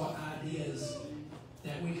just what ideas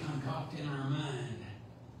that we concoct in our mind.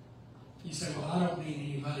 You say, well, I don't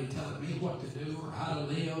need anybody telling me what to do or how to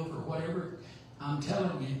live or whatever. I'm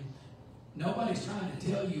telling you, nobody's trying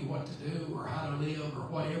to tell you what to do or how to live or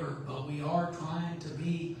whatever, but we are trying to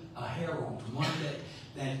be a herald, one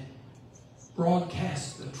that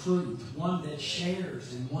broadcasts the truth, one that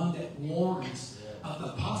shares and one that warns of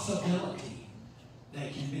the possibility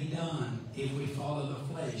that can be done if we follow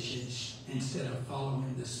the flesh instead of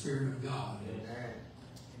following the Spirit of God.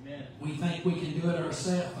 Amen. We think we can do it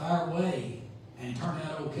ourselves, our way, and turn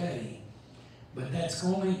out okay. But that's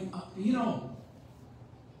going,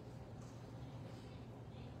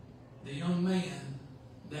 the young man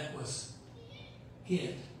that was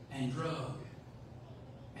hit and drugged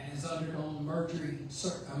and is undergoing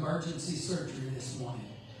emergency surgery this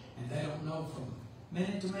morning. And they don't know from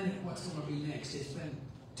minute to minute what's going to be next. It's been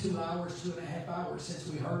 2 hours, 2.5 hours since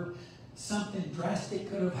we heard something drastic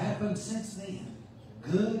could have happened since then.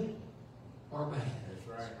 Good or bad. That's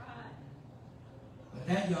right. But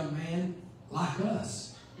that young man, like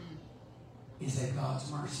us, is at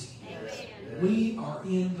God's mercy. Amen. We are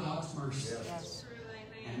in God's mercy. That's true,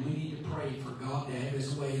 amen. And we need to pray for God to have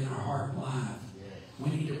His way in our heart and life. We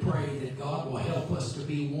need to pray that God will help us to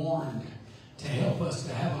be warned, to help us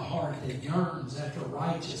to have a heart that yearns after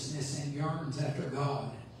righteousness and yearns after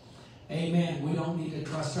God. Amen. We don't need to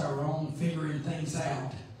trust our own figuring things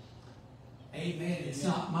out. Amen. It's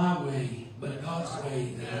not my way, but God's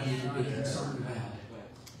way that I need to be concerned about.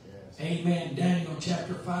 Amen. Daniel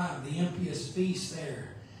chapter 5, the impious feast there.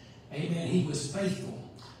 Amen. He was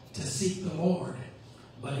faithful to seek the Lord.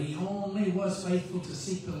 But he only was faithful to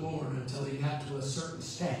seek the Lord until he got to a certain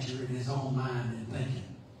stature in his own mind and thinking.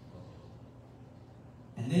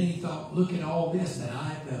 And then he thought, look at all this that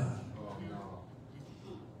I've done.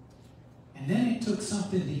 And then it took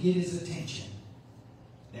something to get his attention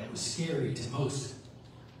that was scary to most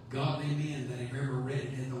godly men that have ever read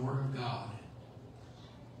it in the Word of God.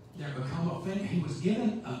 There become offended. He was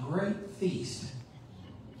given a great feast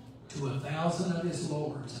to 1,000 of his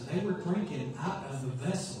lords, and they were drinking out of the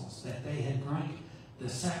vessels that they had drank the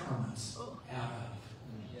sacraments out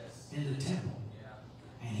of in the temple.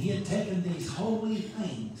 And he had taken these holy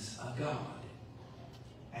things of God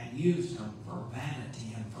and used them for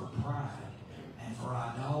vanity and for pride and for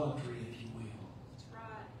idolatry, if you will.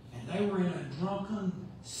 And They were in a drunken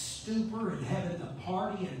stupor and having the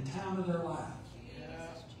party and time of their life.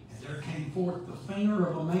 And there came forth the finger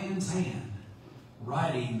of a man's hand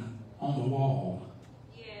writing on the wall.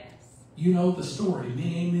 Yes. You know the story.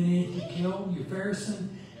 Many he killed, you Pharisee.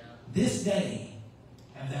 This day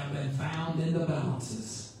have thou been found in the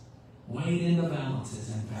balances, weighed in the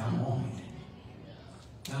balances, and found wanting.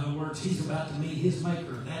 In other words, he's about to meet his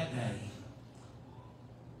Maker that day.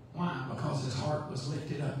 Why? Because his heart was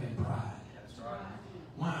lifted up in pride. That's right.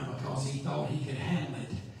 Why? Because he thought he could handle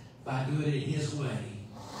it by doing it his way.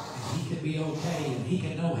 And he could be okay, and he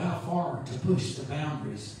could know how far to push the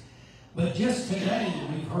boundaries. But just today,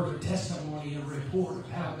 we've heard a testimony, a report of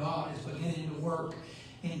how God is beginning to work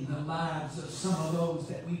in the lives of some of those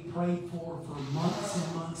that we prayed for months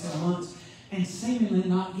and months and months, and seemingly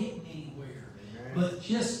not getting anywhere. Amen. But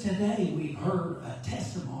just today, we've heard a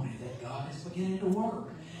testimony that God is beginning to work.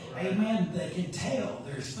 Amen. They can tell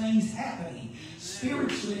there's things happening.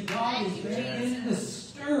 Spiritually, God is beginning to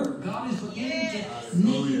stir. God is beginning to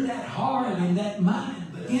knit that heart and that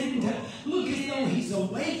mind, beginning to look as though He's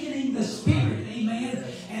awakening the Spirit. Amen.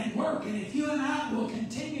 And work. And if you and I will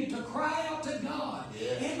continue to cry out to God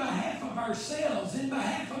in behalf of ourselves, in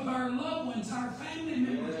behalf of our loved ones, our family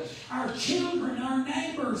members, our children, our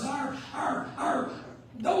neighbors, our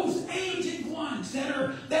those aged ones that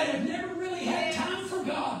have never really had time for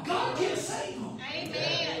God, God can save them.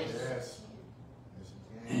 Amen. Yes.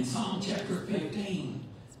 In Psalm chapter 15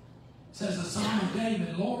 says a Psalm of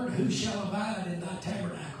David, Lord, who shall abide in thy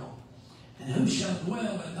tabernacle, and who shall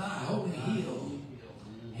dwell in thy holy hill?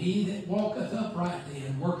 He that walketh uprightly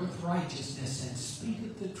and worketh righteousness and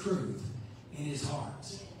speaketh the truth in his heart.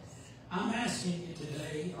 I'm asking you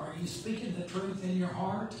today, are you speaking the truth in your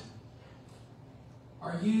heart?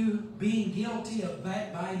 Are you being guilty of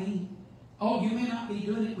backbiting? Oh, you may not be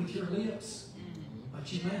doing it with your lips,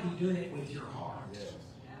 but you may be doing it with your heart.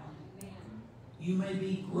 Yes. You may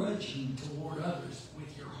be grudging toward others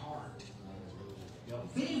with your heart.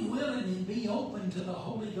 Be willing and be open to the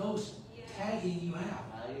Holy Ghost tagging you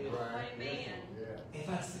out, Amen. if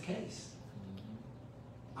that's the case.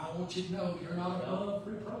 I want you to know you're not above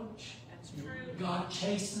reproach. That's true. God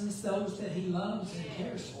chastens those that He loves and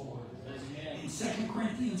cares for. In 2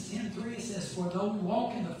 Corinthians 10:3 it says, For though we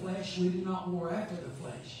walk in the flesh, we do not war after the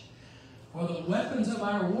flesh. For the weapons of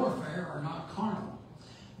our warfare are not carnal,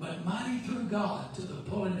 but mighty through God to the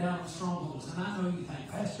pulling down of strongholds. And I know you think,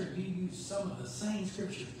 Pastor, you use some of the same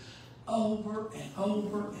scriptures over and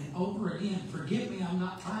over and over again. Forgive me, I'm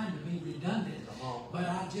not trying to be redundant, but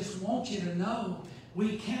I just want you to know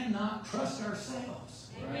we cannot trust ourselves.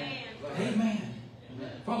 Amen. Amen.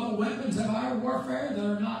 For the weapons of our warfare, they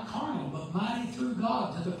are not carnal, but mighty through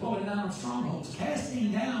God to the pulling down of strongholds,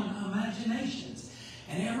 casting down imaginations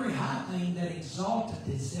and every high thing that exalteth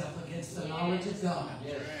itself against the knowledge of God,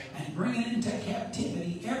 and bringing into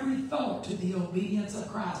captivity every thought to the obedience of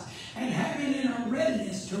Christ, and having in a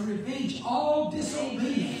readiness to revenge all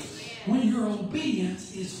disobedience when your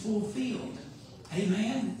obedience is fulfilled.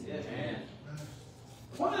 Amen?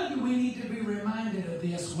 Why do we need to be reminded of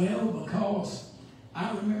this? Well, because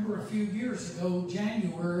I remember a few years ago,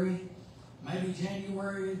 January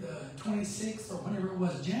the 26th or whenever it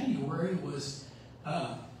was, January was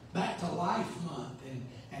Back to Life Month,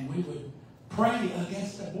 and we would pray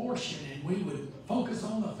against abortion, and we would focus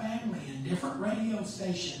on the family, and different radio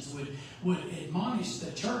stations would admonish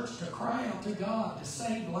the church to cry out to God to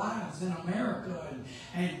save lives in America,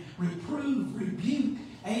 and reprove, rebuke,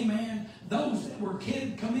 amen, those that were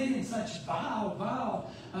committing such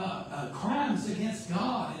vile crimes against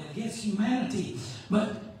God and against humanity.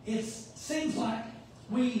 But it seems like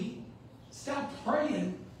we stopped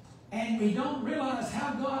praying and we don't realize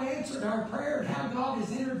how God answered our prayer and how God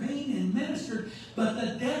has intervened and ministered, but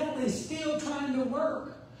the devil is still trying to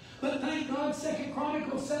work. But thank God, 2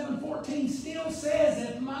 Chronicles 7:14 still says,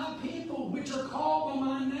 if my people which are called by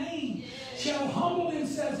my name shall humble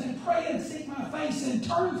themselves and pray and seek my face and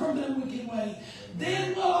turn from their wicked way,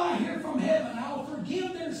 then will I hear from heaven, I will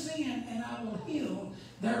forgive their sin and I will heal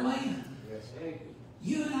their land.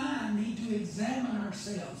 You and I need to examine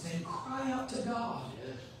ourselves and cry out to God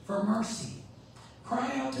for mercy.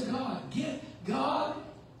 Cry out to God. God,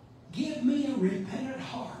 give me a repentant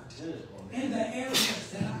heart in the areas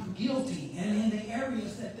that I'm guilty and in the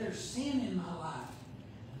areas that there's sin in my life.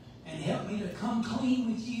 And help me to come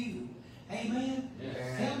clean with you. Amen?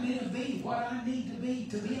 Help me to be what I need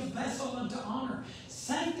to be a vessel unto honor,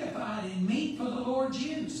 sanctified and meet for the Lord's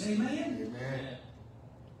use. Amen?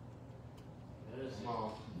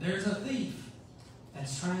 There's a thief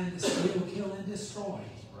that's trying to steal, kill, and destroy.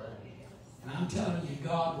 And I'm telling you,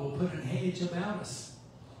 God will put a hedge about us.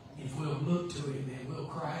 if we'll look to Him and we'll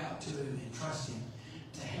cry out to Him and trust Him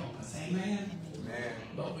to help us. Amen? Amen.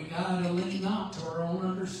 But we got to lean not to our own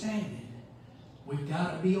understanding. We've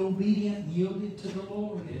got to be obedient and yielded to the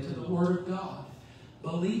Lord and to the Word of God,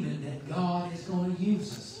 believing that God is going to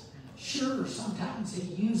use us. Sure, sometimes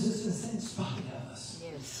He uses us in spite of us.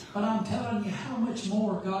 Yes. But I'm telling you how much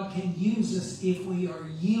more God can use us if we are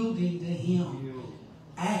yielding to Him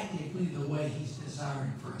actively the way He's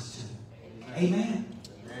desiring for us to. Amen?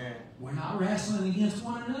 Amen. We're not wrestling against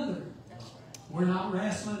one another. We're not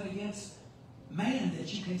wrestling against man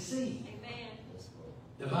that you can see. Amen.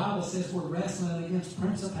 The Bible says we're wrestling against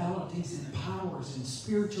principalities and powers and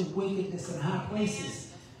spiritual wickedness in high places.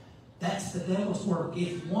 That's the devil's work.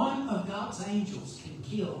 If one of God's angels can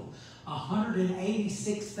kill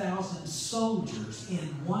 186,000 soldiers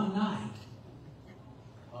in one night,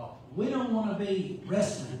 we don't want to be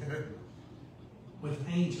wrestling with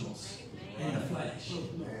angels in the flesh.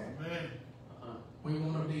 Amen. We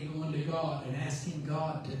want to be going to God and asking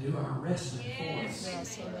God to do our wrestling for us.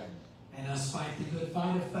 Yes. Amen. And us fight the good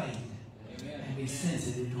fight of faith. And be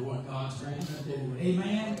sensitive to what God's wanting to do.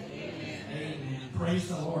 Amen? Amen. Praise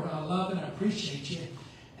the Lord. I love and I appreciate you.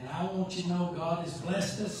 And I want you to know God has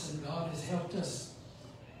blessed us and God has helped us.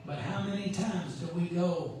 But how many times do we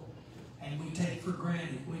go and we take for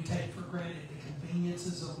granted? We take for granted the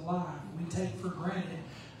conveniences of life. We take for granted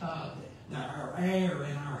our air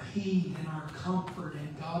and our heat and our comfort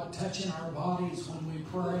and God touching our bodies when we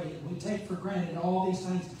pray. And we take for granted all these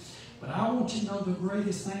things. But I want you to know the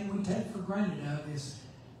greatest thing we take for granted of is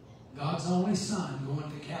God's only Son going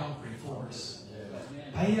to Calvary for us.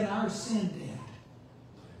 Paying our sin debt.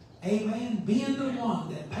 Amen. Being the one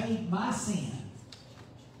that paid my sin.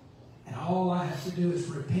 And all I have to do is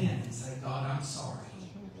repent and say, God, I'm sorry.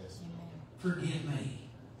 Forgive me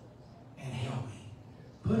and help me.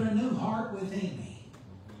 Put a new heart within me.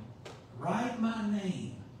 Write my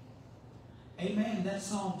name. Amen. That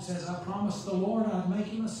song says, I promised the Lord I'd make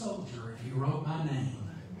him a soldier if he wrote my name.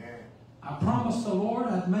 Amen. I promised the Lord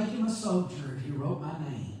I'd make him a soldier if he wrote my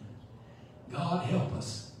name. God help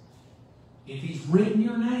us. If he's written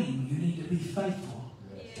your name, you need to be faithful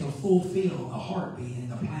to fulfill the heartbeat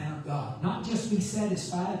and the plan of God. Not just be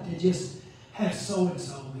satisfied to just have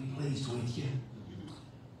so-and-so be pleased with you.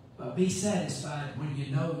 But be satisfied when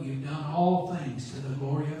you know you've done all things to the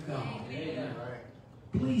glory of God.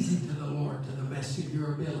 Pleasing to the Lord to the best of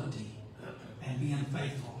your ability. And being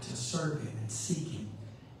faithful to serve Him and seek Him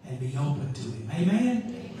and be open to Him. Amen?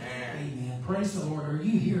 Amen. Amen. Praise the Lord. Are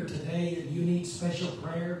you here today and you need special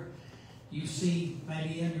prayer? You see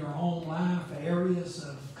maybe in your own life areas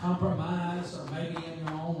of compromise, or maybe in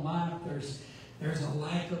your own life there's a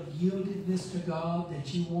lack of yieldedness to God,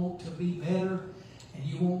 that you want to be better and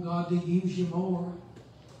you want God to use you more.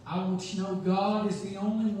 I want you to know God is the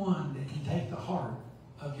only one that can take the heart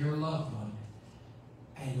of your loved one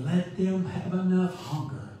and let them have enough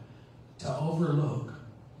hunger to overlook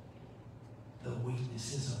the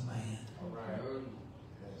weaknesses of man. All right.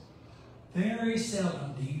 Very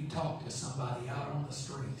seldom do you talk to somebody out on the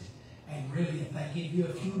street, and really if they give you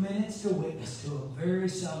a few minutes to witness to them, very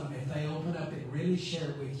seldom if they open up and really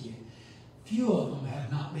share with you, few of them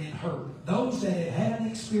have not been hurt. Those that have had an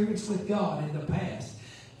experience with God in the past,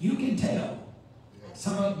 you can tell.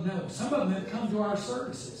 Some of them know. Some of them have come to our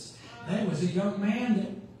services. There was a young man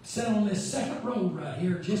that sat on this second row right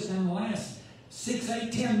here just in the last 6,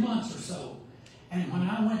 8, 10 months or so. And when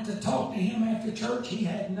I went to talk to him after church, he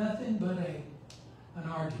had nothing but an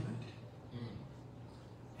argument.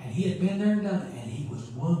 And he had been there and done it, and he was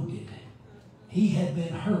wounded. He had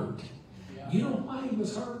been hurt. You know why he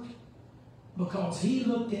was hurt? Because he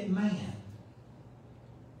looked at man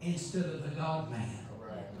instead of the God-man.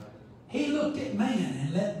 He looked at man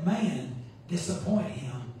and let man disappoint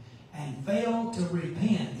him and failed to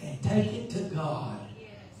repent and take it to God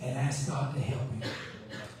and ask God to help him.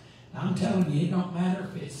 Now I'm telling you, it don't matter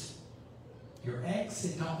if it's your ex,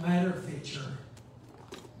 it don't matter if it's your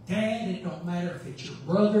dad, it don't matter if it's your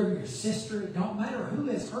brother, your sister, it don't matter who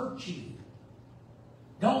has hurt you.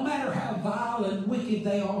 Don't matter how vile and wicked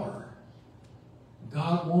they are.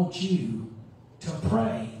 God wants you to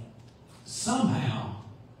pray somehow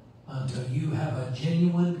until you have a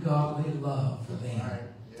genuine godly love for them.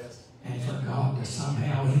 Yes. And for God to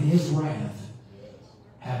somehow in His wrath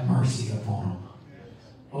have mercy upon them.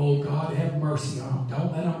 Oh God, have mercy on them.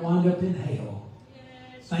 Don't let them wind up in hell.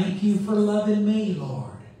 Thank you for loving me,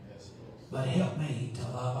 Lord. But help me to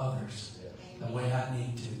love others the way I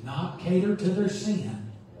need to. Not cater to their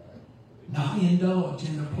sin. Not indulge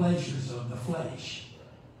in the pleasures of the flesh.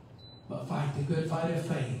 But fight the good fight of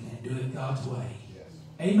faith and do it God's way.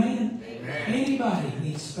 Amen? Amen. Anybody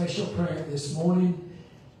needs special prayer this morning?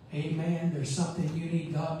 Amen. There's something you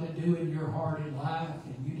need God to do in your heart and life,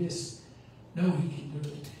 and you just know He can do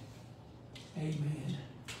it. Amen.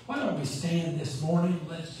 Why don't we stand this morning?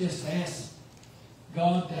 Let's just ask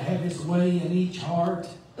God to have His way in each heart.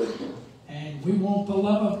 And we want the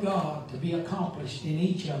love of God to be accomplished in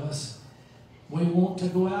each of us. We want to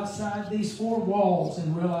go outside these four walls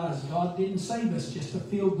and realize God didn't save us just to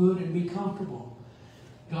feel good and be comfortable.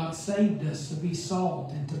 God saved us to be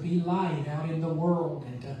salt and to be light out in the world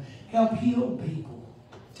and to help heal people,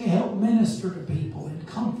 to help minister to people and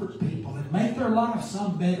comfort people and make their lives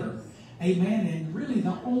some better. Amen. And really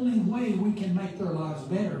the only way we can make their lives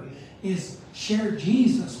better is share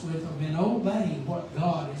Jesus with them and obey what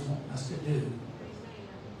God is wanting us to do.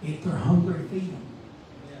 If they're hungry, feed them.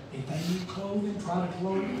 If they need clothing, try to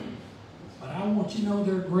clothe them. But I want you to know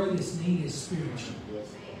their greatest need is spiritual.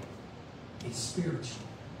 It's spiritual.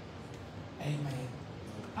 Amen.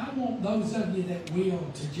 I want those of you that will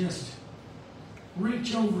to just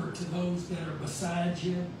reach over to those that are beside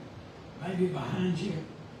you, maybe behind you,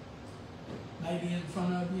 maybe in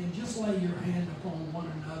front of you, and just lay your hand upon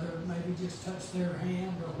one another. Maybe just touch their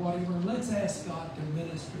hand or whatever. Let's ask God to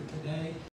minister today.